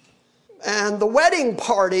 And the wedding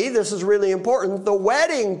party, this is really important, the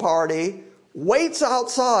wedding party waits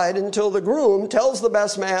outside until the groom tells the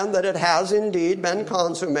best man that it has indeed been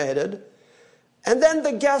consummated, and then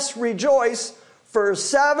the guests rejoice for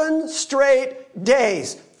 7 straight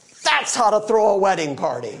days. That's how to throw a wedding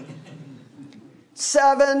party.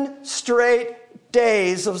 7 straight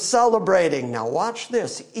days of celebrating. Now watch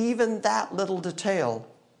this. Even that little detail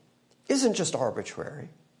isn't just arbitrary.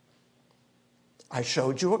 I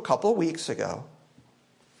showed you a couple weeks ago.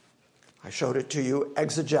 I showed it to you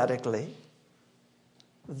exegetically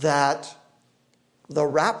that the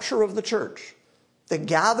rapture of the church, the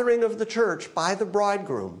gathering of the church by the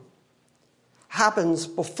bridegroom, happens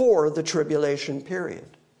before the tribulation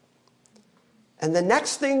period. And the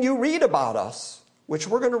next thing you read about us, which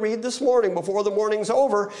we're going to read this morning before the morning's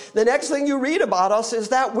over, the next thing you read about us is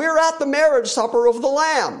that we're at the marriage supper of the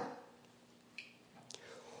Lamb,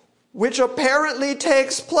 which apparently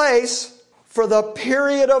takes place for the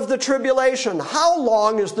period of the tribulation. How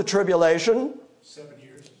long is the tribulation? 7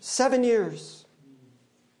 years. 7 years.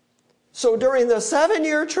 So during the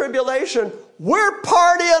 7-year tribulation, we're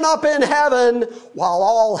partying up in heaven while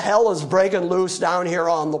all hell is breaking loose down here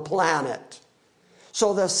on the planet.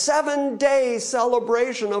 So the 7-day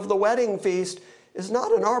celebration of the wedding feast is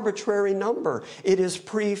not an arbitrary number. It is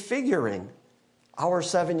prefiguring our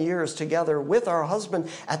 7 years together with our husband.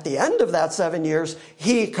 At the end of that 7 years,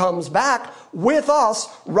 he comes back with us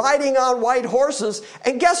riding on white horses.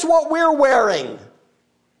 And guess what we're wearing?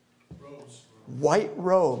 Robes. White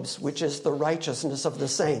robes, which is the righteousness of the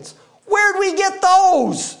saints. Where'd we get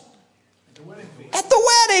those? At the wedding feast. At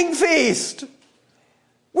the wedding feast.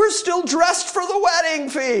 We're still dressed for the wedding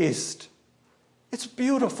feast. It's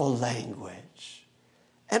beautiful language.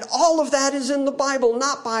 And all of that is in the Bible,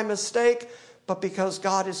 not by mistake, but because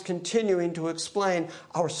God is continuing to explain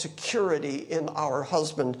our security in our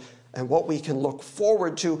husband and what we can look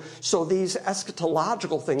forward to. So these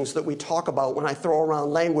eschatological things that we talk about when I throw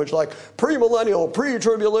around language like premillennial,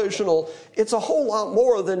 pre-tribulational, it's a whole lot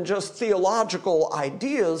more than just theological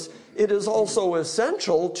ideas. It is also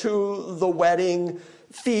essential to the wedding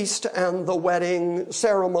feast and the wedding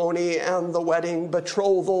ceremony and the wedding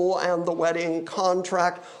betrothal and the wedding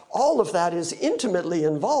contract. All of that is intimately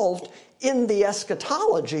involved in the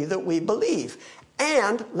eschatology that we believe.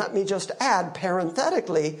 And let me just add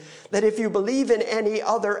parenthetically that if you believe in any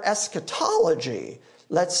other eschatology,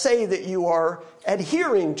 let's say that you are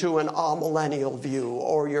adhering to an amillennial view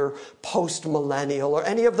or you're post-millennial or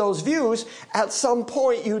any of those views, at some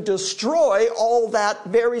point you destroy all that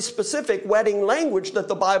very specific wedding language that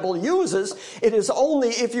the Bible uses. It is only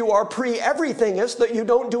if you are pre-everythingist that you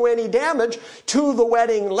don't do any damage to the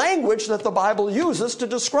wedding language that the Bible uses to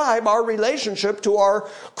describe our relationship to our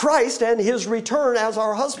Christ and his return as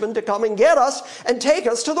our husband to come and get us and take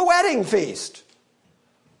us to the wedding feast.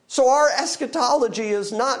 So our eschatology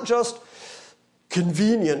is not just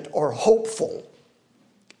convenient or hopeful.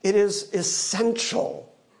 It is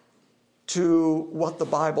essential to what the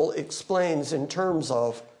Bible explains in terms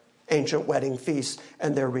of ancient wedding feasts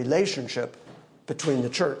and their relationship between the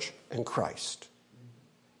church and Christ.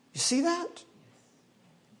 You see that?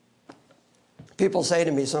 People say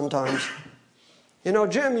to me sometimes, you know,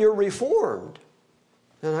 Jim, you're Reformed.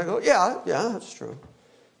 And I go, yeah, that's true.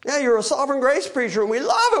 Yeah, you're a sovereign grace preacher, and we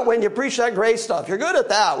love it when you preach that grace stuff. You're good at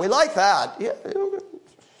that. We like that. Yeah.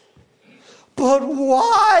 But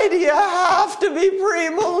why do you have to be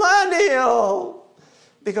premillennial?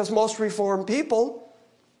 Because most Reformed people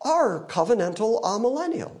are covenantal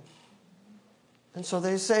amillennial. And so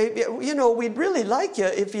they say, you know, we'd really like you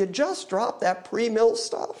if you just drop that pre-mill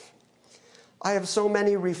stuff. I have so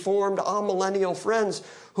many Reformed amillennial friends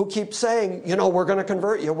who keep saying, you know, we're going to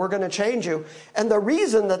convert you, we're going to change you. And the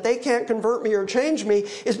reason that they can't convert me or change me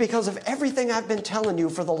is because of everything I've been telling you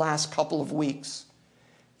for the last couple of weeks.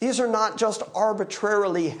 These are not just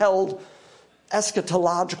arbitrarily held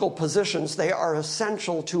eschatological positions. They are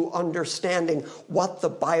essential to understanding what the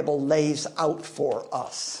Bible lays out for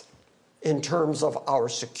us in terms of our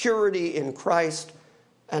security in Christ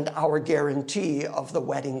and our guarantee of the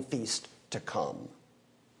wedding feast to come.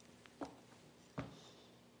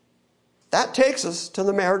 That takes us to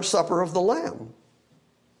the marriage supper of the Lamb.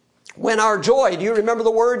 When our joy, do you remember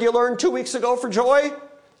the word you learned 2 weeks ago for joy?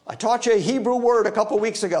 I taught you a Hebrew word a couple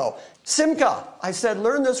weeks ago. Simcha. I said,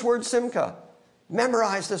 learn this word simcha.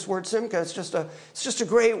 Memorize this word simcha. It's just a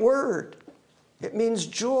great word. It means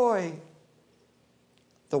joy.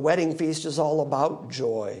 The wedding feast is all about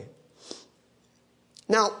joy.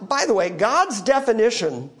 Now, by the way, God's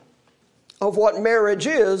definition of what marriage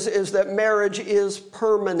is that marriage is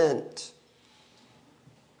permanent.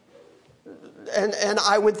 And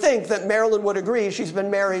I would think that Marilyn would agree. She's been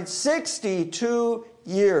married 62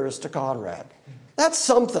 years to Conrad. That's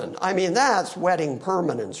something. I mean, that's wedding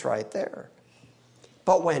permanence right there.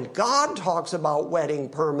 But when God talks about wedding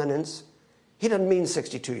permanence, he doesn't mean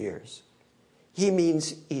 62 years. He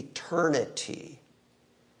means eternity.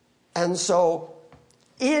 And so,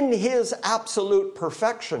 in his absolute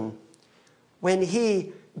perfection, when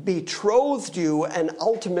he betrothed you and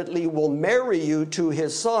ultimately will marry you to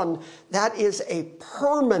his son, that is a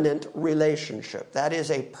permanent relationship. That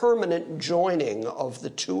is a permanent joining of the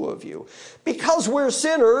two of you. Because we're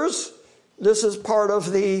sinners, this is part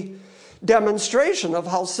of the demonstration of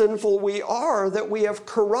how sinful we are, that we have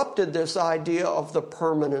corrupted this idea of the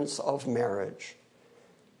permanence of marriage.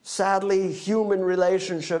 Sadly, human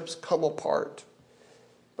relationships come apart,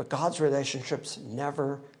 but God's relationships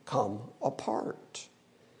never come apart.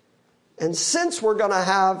 And since we're going to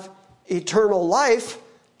have eternal life,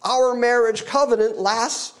 our marriage covenant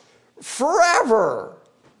lasts forever.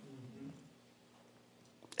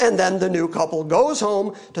 And then the new couple goes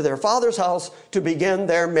home to their father's house to begin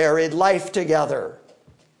their married life together.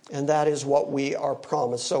 And that is what we are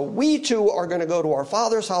promised. So we too are going to go to our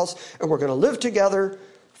father's house and we're going to live together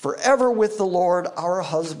forever with the Lord, our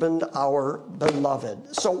husband, our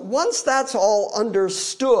beloved. So once that's all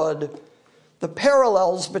understood, the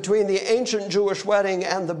parallels between the ancient Jewish wedding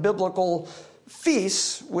and the biblical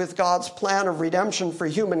feasts with God's plan of redemption for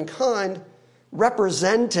humankind,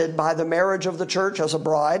 represented by the marriage of the church as a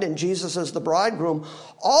bride and Jesus as the bridegroom,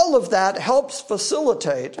 all of that helps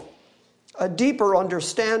facilitate a deeper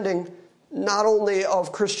understanding not only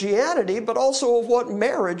of Christianity, but also of what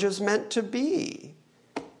marriage is meant to be.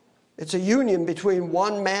 It's a union between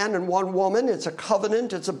one man and one woman. It's a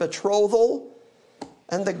covenant. It's a betrothal.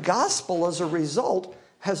 And the gospel, as a result,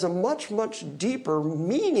 has a much, much deeper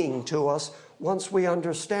meaning to us once we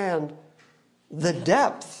understand the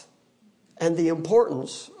depth and the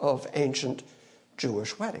importance of ancient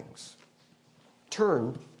Jewish weddings.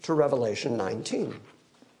 Turn to Revelation 19.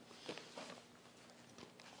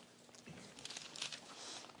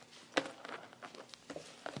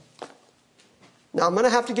 Now, I'm going to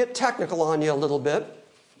have to get technical on you a little bit.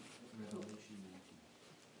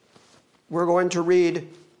 We're going to read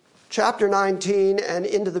chapter 19 and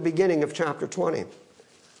into the beginning of chapter 20.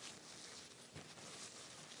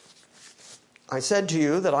 I said to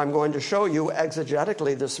you that I'm going to show you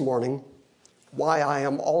exegetically this morning why I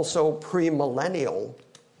am also premillennial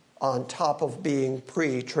on top of being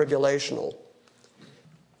pre-tribulational.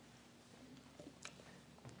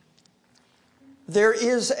 There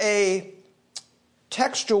is a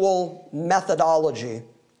textual methodology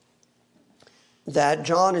that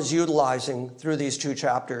John is utilizing through these two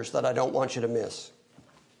chapters that I don't want you to miss.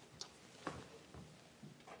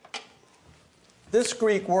 This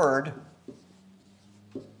Greek word,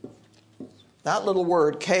 that little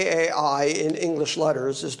word, K-A-I, in English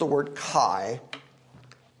letters, is the word kai,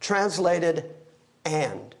 translated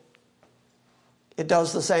and. It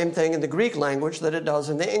does the same thing in the Greek language that it does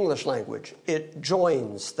in the English language. It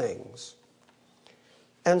joins things.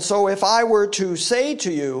 And so if I were to say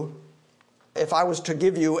to you, if I was to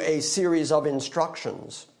give you a series of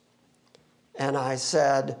instructions, and I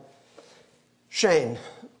said, Shane,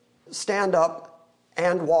 stand up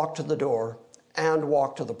and walk to the door, and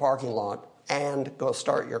walk to the parking lot, and go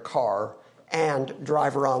start your car, and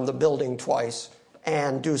drive around the building twice,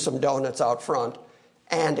 and do some donuts out front,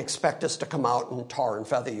 and expect us to come out and tar and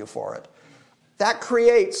feather you for it. That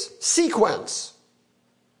creates sequence.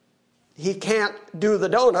 He can't do the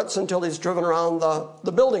donuts until he's driven around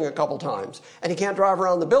the building a couple times. And he can't drive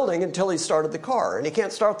around the building until he's started the car. And he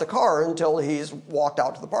can't start the car until he's walked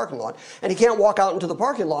out to the parking lot. And he can't walk out into the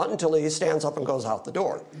parking lot until he stands up and goes out the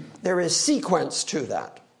door. There is sequence to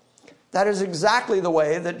that. That is exactly the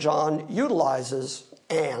way that John utilizes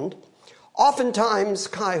and. Oftentimes,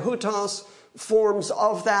 kai hutas, forms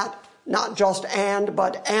of that, not just and,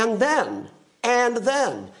 but and then, and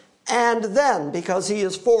then, and then, because he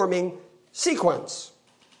is forming sequence.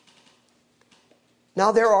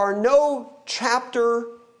 Now, there are no chapter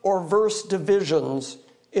or verse divisions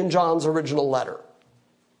in John's original letter.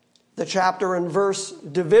 The chapter and verse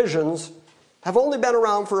divisions have only been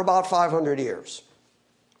around for about 500 years.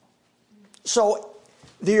 So,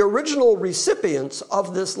 the original recipients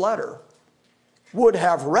of this letter would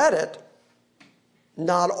have read it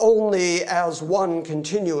not only as one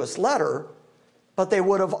continuous letter, but they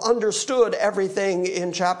would have understood everything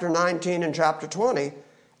in chapter 19 and chapter 20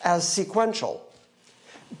 as sequential.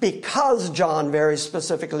 Because John very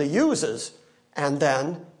specifically uses and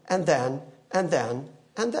then, and then, and then,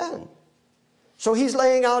 and then. So he's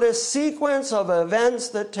laying out a sequence of events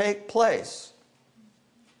that take place.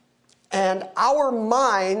 And our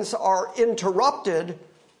minds are interrupted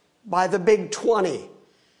by the big 20.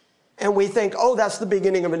 And we think, oh, that's the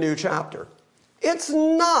beginning of a new chapter. It's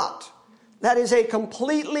not. That is a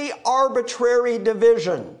completely arbitrary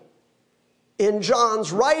division. In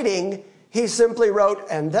John's writing, he simply wrote,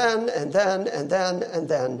 and then, and then, and then, and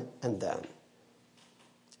then, and then.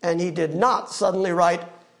 And he did not suddenly write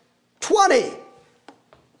 20.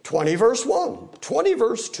 20 verse 1, 20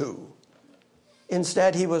 verse 2.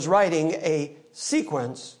 Instead, he was writing a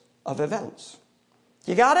sequence of events.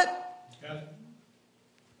 You got it? Got it.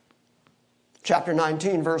 Chapter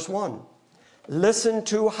 19, verse 1. Listen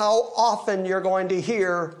to how often you're going to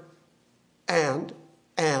hear and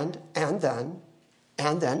then,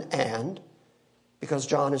 because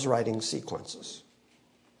John is writing sequences.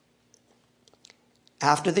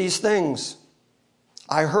 After these things,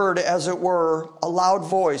 I heard, as it were, a loud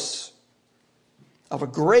voice of a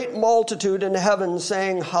great multitude in heaven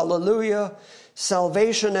saying, Hallelujah,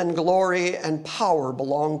 salvation and glory and power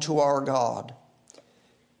belong to our God,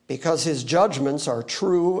 because his judgments are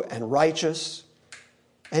true and righteous,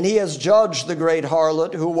 and he has judged the great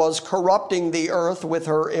harlot who was corrupting the earth with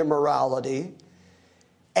her immorality,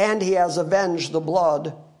 and he has avenged the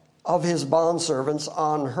blood of his bondservants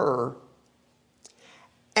on her.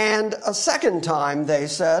 And a second time they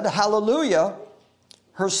said, Hallelujah,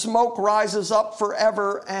 her smoke rises up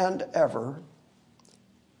forever and ever.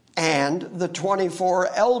 And the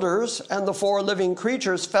 24 elders and the 4 living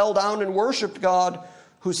creatures fell down and worshiped God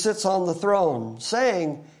who sits on the throne,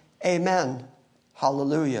 saying, Amen,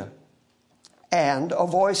 Hallelujah. And a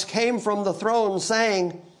voice came from the throne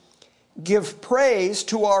saying, Give praise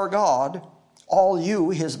to our God, all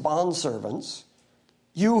you, his bondservants,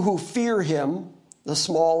 you who fear him, the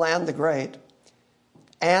small and the great.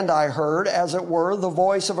 And I heard, as it were, the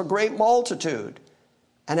voice of a great multitude,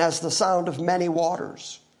 and as the sound of many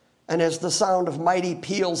waters, and as the sound of mighty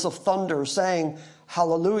peals of thunder, saying,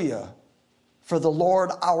 Hallelujah, for the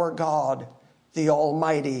Lord our God, the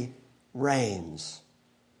Almighty, reigns.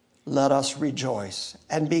 Let us rejoice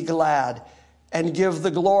and be glad and give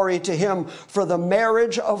the glory to him, for the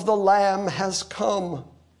marriage of the Lamb has come,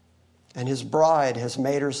 and his bride has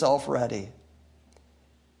made herself ready.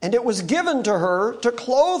 And it was given to her to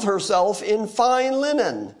clothe herself in fine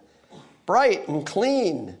linen, bright and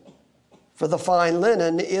clean, for the fine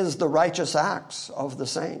linen is the righteous acts of the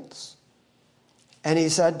saints. And he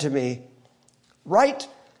said to me, Write,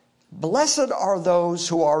 Blessed are those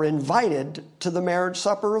who are invited to the marriage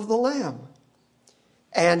supper of the Lamb.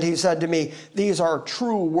 And he said to me, These are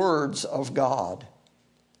true words of God.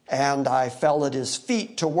 And I fell at his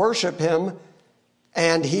feet to worship him.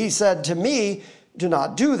 And he said to me, Do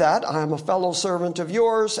not do that. I am a fellow servant of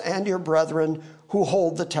yours and your brethren who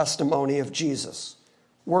hold the testimony of Jesus.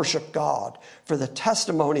 Worship God, for the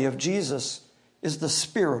testimony of Jesus is the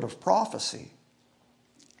spirit of prophecy.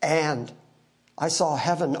 And I saw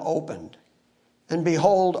heaven opened, and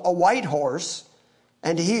behold, a white horse,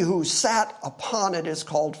 and he who sat upon it is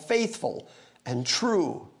called Faithful and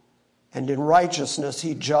True, and in righteousness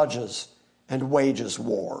he judges and wages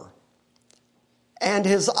war. And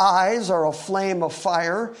his eyes are a flame of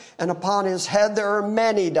fire, and upon his head there are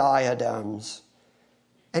many diadems.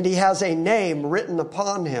 And he has a name written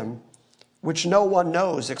upon him, which no one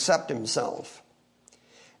knows except himself.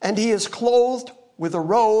 And he is clothed with a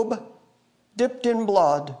robe dipped in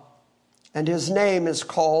blood, and his name is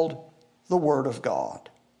called the Word of God.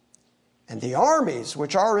 And the armies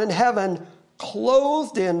which are in heaven,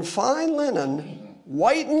 clothed in fine linen,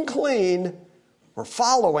 white and clean, were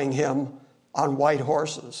following him on white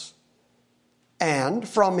horses. And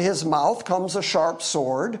from his mouth comes a sharp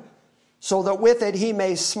sword, so that with it he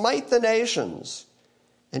may smite the nations,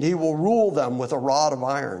 and he will rule them with a rod of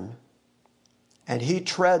iron. And he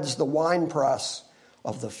treads the winepress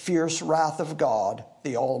of the fierce wrath of God,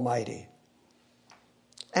 the Almighty.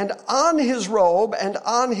 And on his robe and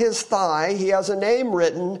on his thigh he has a name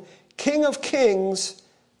written, King of Kings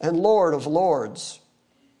and Lord of Lords.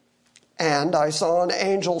 And I saw an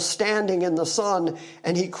angel standing in the sun,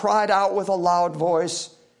 and he cried out with a loud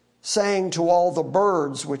voice, saying to all the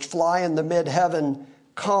birds which fly in the mid-heaven,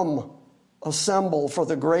 Come, assemble for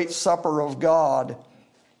the great supper of God,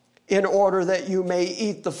 in order that you may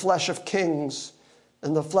eat the flesh of kings,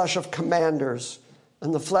 and the flesh of commanders,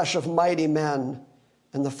 and the flesh of mighty men,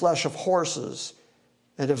 and the flesh of horses,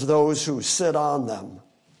 and of those who sit on them,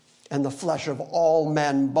 and the flesh of all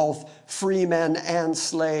men, both free men and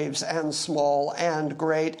slaves, and small and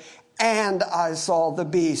great. And I saw the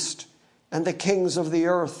beast and the kings of the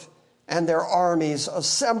earth and their armies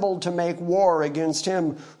assembled to make war against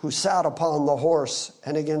him who sat upon the horse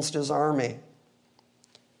and against his army.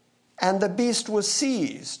 And the beast was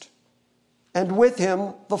seized, and with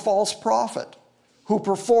him the false prophet, who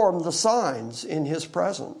performed the signs in his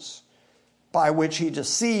presence, by which he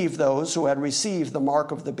deceived those who had received the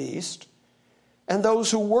mark of the beast, and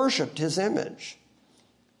those who worshipped his image.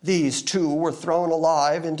 These two were thrown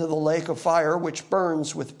alive into the lake of fire, which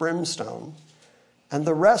burns with brimstone, and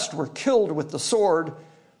the rest were killed with the sword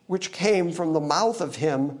which came from the mouth of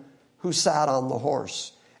him who sat on the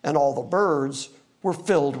horse, and all the birds were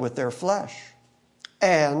filled with their flesh.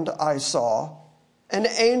 And I saw an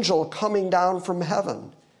angel coming down from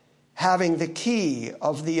heaven, having the key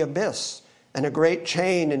of the abyss and a great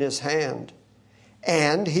chain in his hand.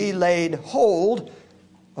 And he laid hold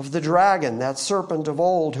of the dragon, that serpent of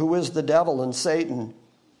old, who is the devil and Satan,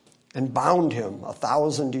 and bound him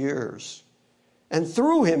 1,000 years, and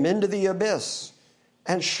threw him into the abyss,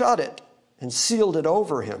 and shut it, and sealed it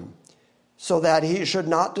over him, so that he should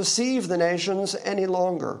not deceive the nations any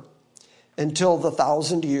longer, until the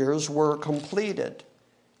 1,000 years were completed.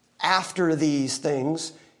 After these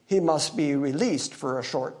things, he must be released for a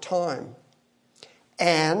short time.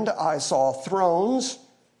 And I saw thrones,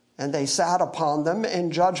 and they sat upon them,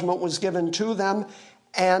 and judgment was given to them.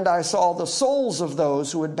 And I saw the souls of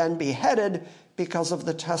those who had been beheaded because of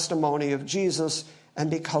the testimony of Jesus and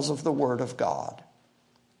because of the word of God,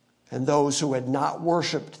 and those who had not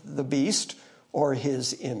worshipped the beast or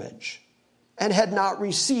his image, and had not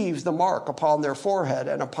received the mark upon their forehead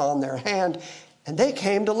and upon their hand, and they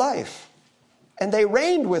came to life, and they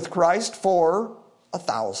reigned with Christ for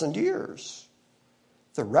 1,000 years.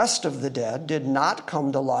 The rest of the dead did not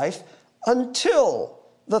come to life until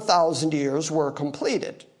the 1,000 years were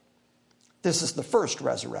completed. This is the first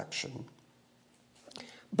resurrection.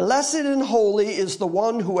 Blessed and holy is the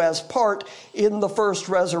one who has part in the first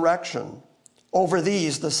resurrection. Over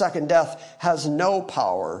these, the second death has no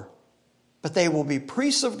power, but they will be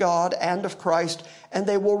priests of God and of Christ, and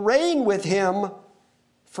they will reign with him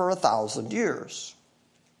for 1,000 years.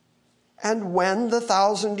 And when the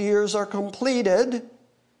 1,000 years are completed,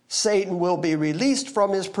 Satan will be released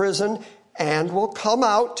from his prison and will come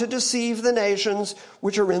out to deceive the nations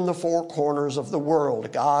which are in the four corners of the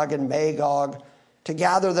world, Gog and Magog, to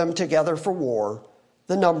gather them together for war.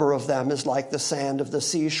 The number of them is like the sand of the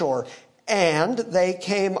seashore. And they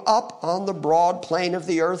came up on the broad plain of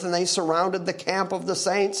the earth, and they surrounded the camp of the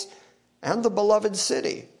saints and the beloved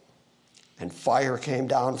city. And fire came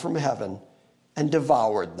down from heaven and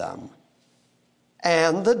devoured them.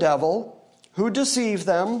 And the devil, who deceived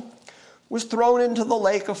them, was thrown into the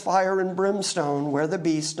lake of fire and brimstone, where the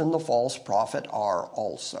beast and the false prophet are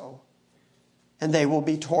also. And they will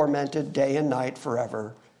be tormented day and night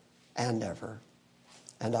forever and ever.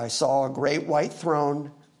 And I saw a great white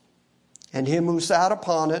throne, and him who sat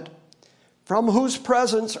upon it, from whose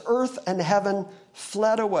presence earth and heaven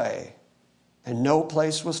fled away, and no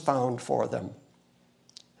place was found for them.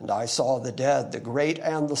 And I saw the dead, the great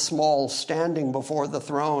and the small, standing before the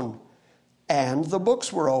throne. And the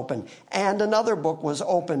books were opened, and another book was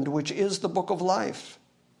opened, which is the book of life.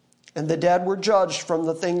 And the dead were judged from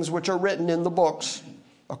the things which are written in the books,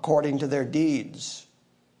 according to their deeds.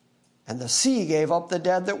 And the sea gave up the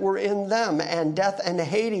dead that were in them, and death and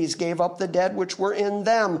Hades gave up the dead which were in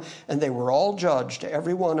them, and they were all judged,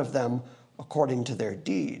 every one of them, according to their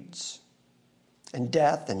deeds. And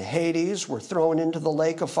death and Hades were thrown into the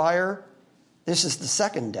lake of fire. This is the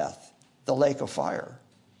second death, the lake of fire.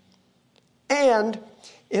 And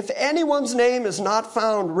if anyone's name is not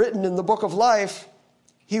found written in the book of life,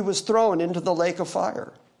 he was thrown into the lake of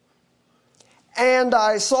fire. And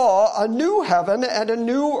I saw a new heaven and a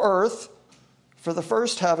new earth, for the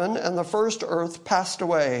first heaven and the first earth passed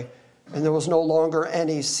away, and there was no longer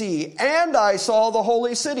any sea. And I saw the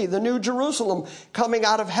holy city, the new Jerusalem, coming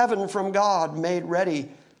out of heaven from God, made ready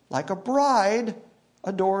like a bride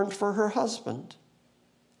adorned for her husband.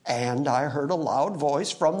 And I heard a loud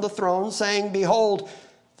voice from the throne saying, Behold,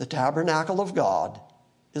 the tabernacle of God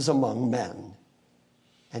is among men.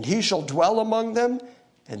 And he shall dwell among them,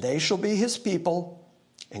 and they shall be his people,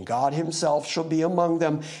 and God himself shall be among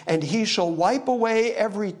them. And he shall wipe away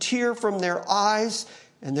every tear from their eyes,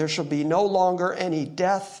 and there shall be no longer any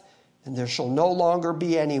death, and there shall no longer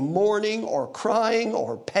be any mourning or crying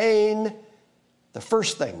or pain. The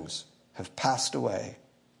first things have passed away.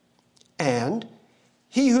 And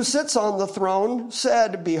he who sits on the throne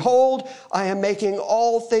said, Behold, I am making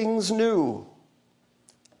all things new.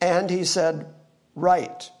 And he said,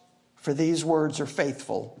 Write, for these words are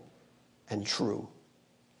faithful and true.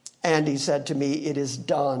 And he said to me, It is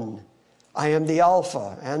done. I am the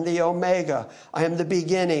Alpha and the Omega. I am the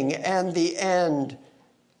beginning and the end.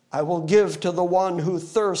 I will give to the one who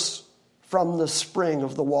thirsts from the spring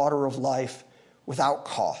of the water of life without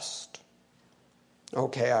cost.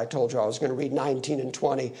 Okay, I told you I was going to read 19 and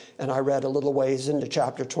 20, and I read a little ways into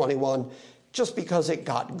chapter 21 just because it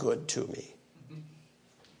got good to me.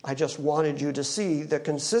 I just wanted you to see the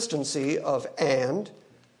consistency of and,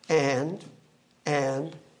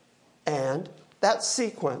 that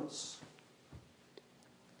sequence.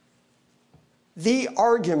 The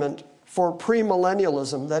argument for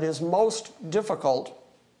premillennialism that is most difficult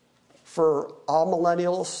for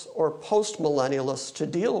amillennialists or postmillennialists to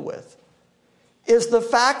deal with is the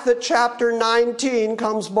fact that chapter 19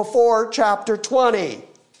 comes before chapter 20.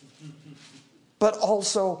 But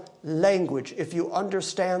also language. If you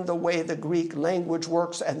understand the way the Greek language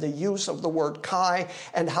works and the use of the word kai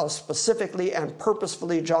and how specifically and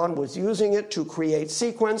purposefully John was using it to create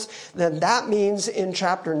sequence, then that means in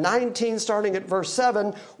chapter 19, starting at verse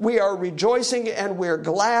 7, we are rejoicing and we're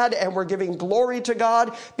glad and we're giving glory to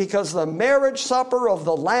God because the marriage supper of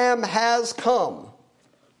the Lamb has come.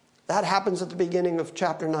 That happens at the beginning of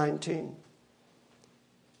chapter 19.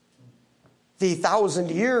 The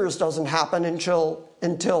 1,000 years doesn't happen until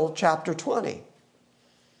chapter 20.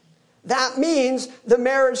 That means the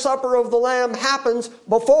marriage supper of the Lamb happens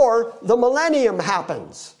before the millennium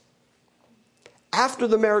happens. After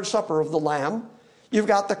the marriage supper of the Lamb, you've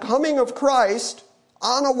got the coming of Christ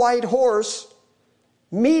on a white horse,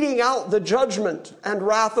 meting out the judgment and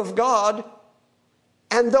wrath of God,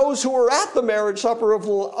 and those who are at the marriage supper of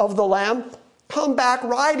the Lamb come back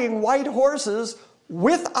riding white horses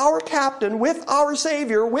with our captain, with our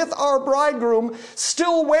Savior, with our bridegroom,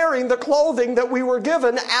 still wearing the clothing that we were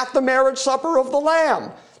given at the marriage supper of the Lamb.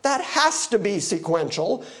 That has to be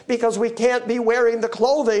sequential because we can't be wearing the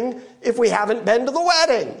clothing if we haven't been to the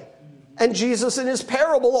wedding. And Jesus in his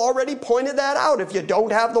parable already pointed that out. If you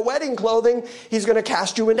don't have the wedding clothing, he's going to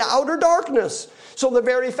cast you into outer darkness. So the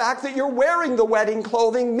very fact that you're wearing the wedding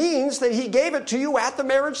clothing means that he gave it to you at the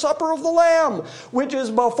marriage supper of the Lamb, which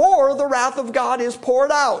is before the wrath of God is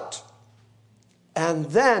poured out. And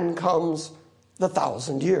then comes the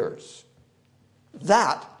 1,000 years.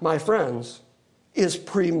 That, my friends, is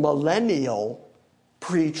premillennial,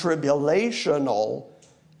 pre-tribulational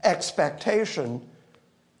expectation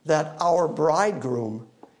that our bridegroom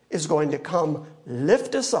is going to come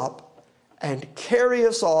lift us up and carry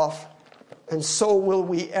us off, and so will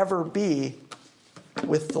we ever be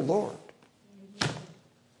with the Lord.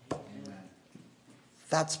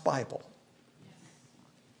 That's Bible.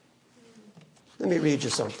 Let me read you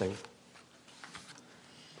something.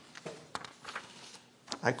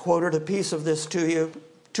 I quoted a piece of this to you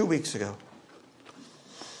 2 weeks ago.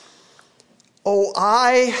 Oh,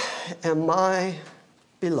 I am my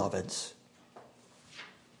beloved's,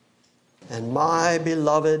 and my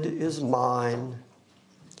beloved is mine.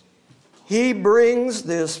 He brings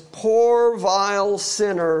this poor, vile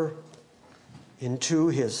sinner into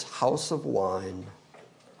his house of wine.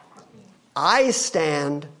 I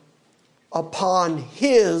stand upon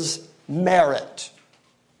his merit.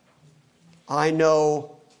 I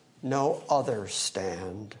know no other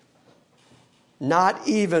stand, not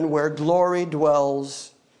even where glory dwells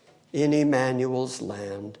in Emmanuel's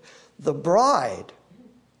land. The bride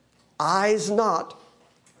eyes not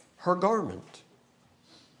her garment,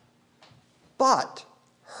 but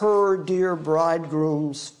her dear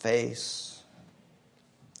bridegroom's face.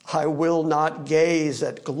 I will not gaze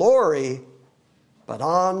at glory, but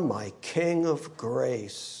on my King of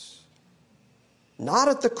grace. Not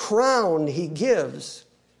at the crown he gives,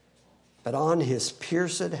 but on his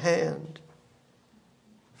pierced hand.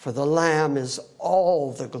 For the Lamb is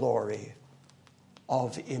all the glory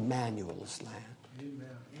of Emmanuel's land.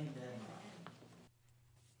 Amen.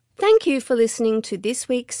 Thank you for listening to this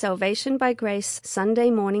week's Salvation by Grace Sunday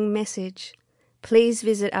morning message. Please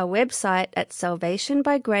visit our website at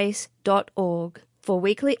salvationbygrace.org for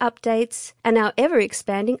weekly updates and our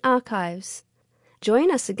ever-expanding archives. Join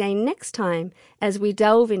us again next time as we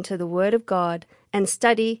delve into the Word of God and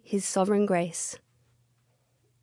study His sovereign grace.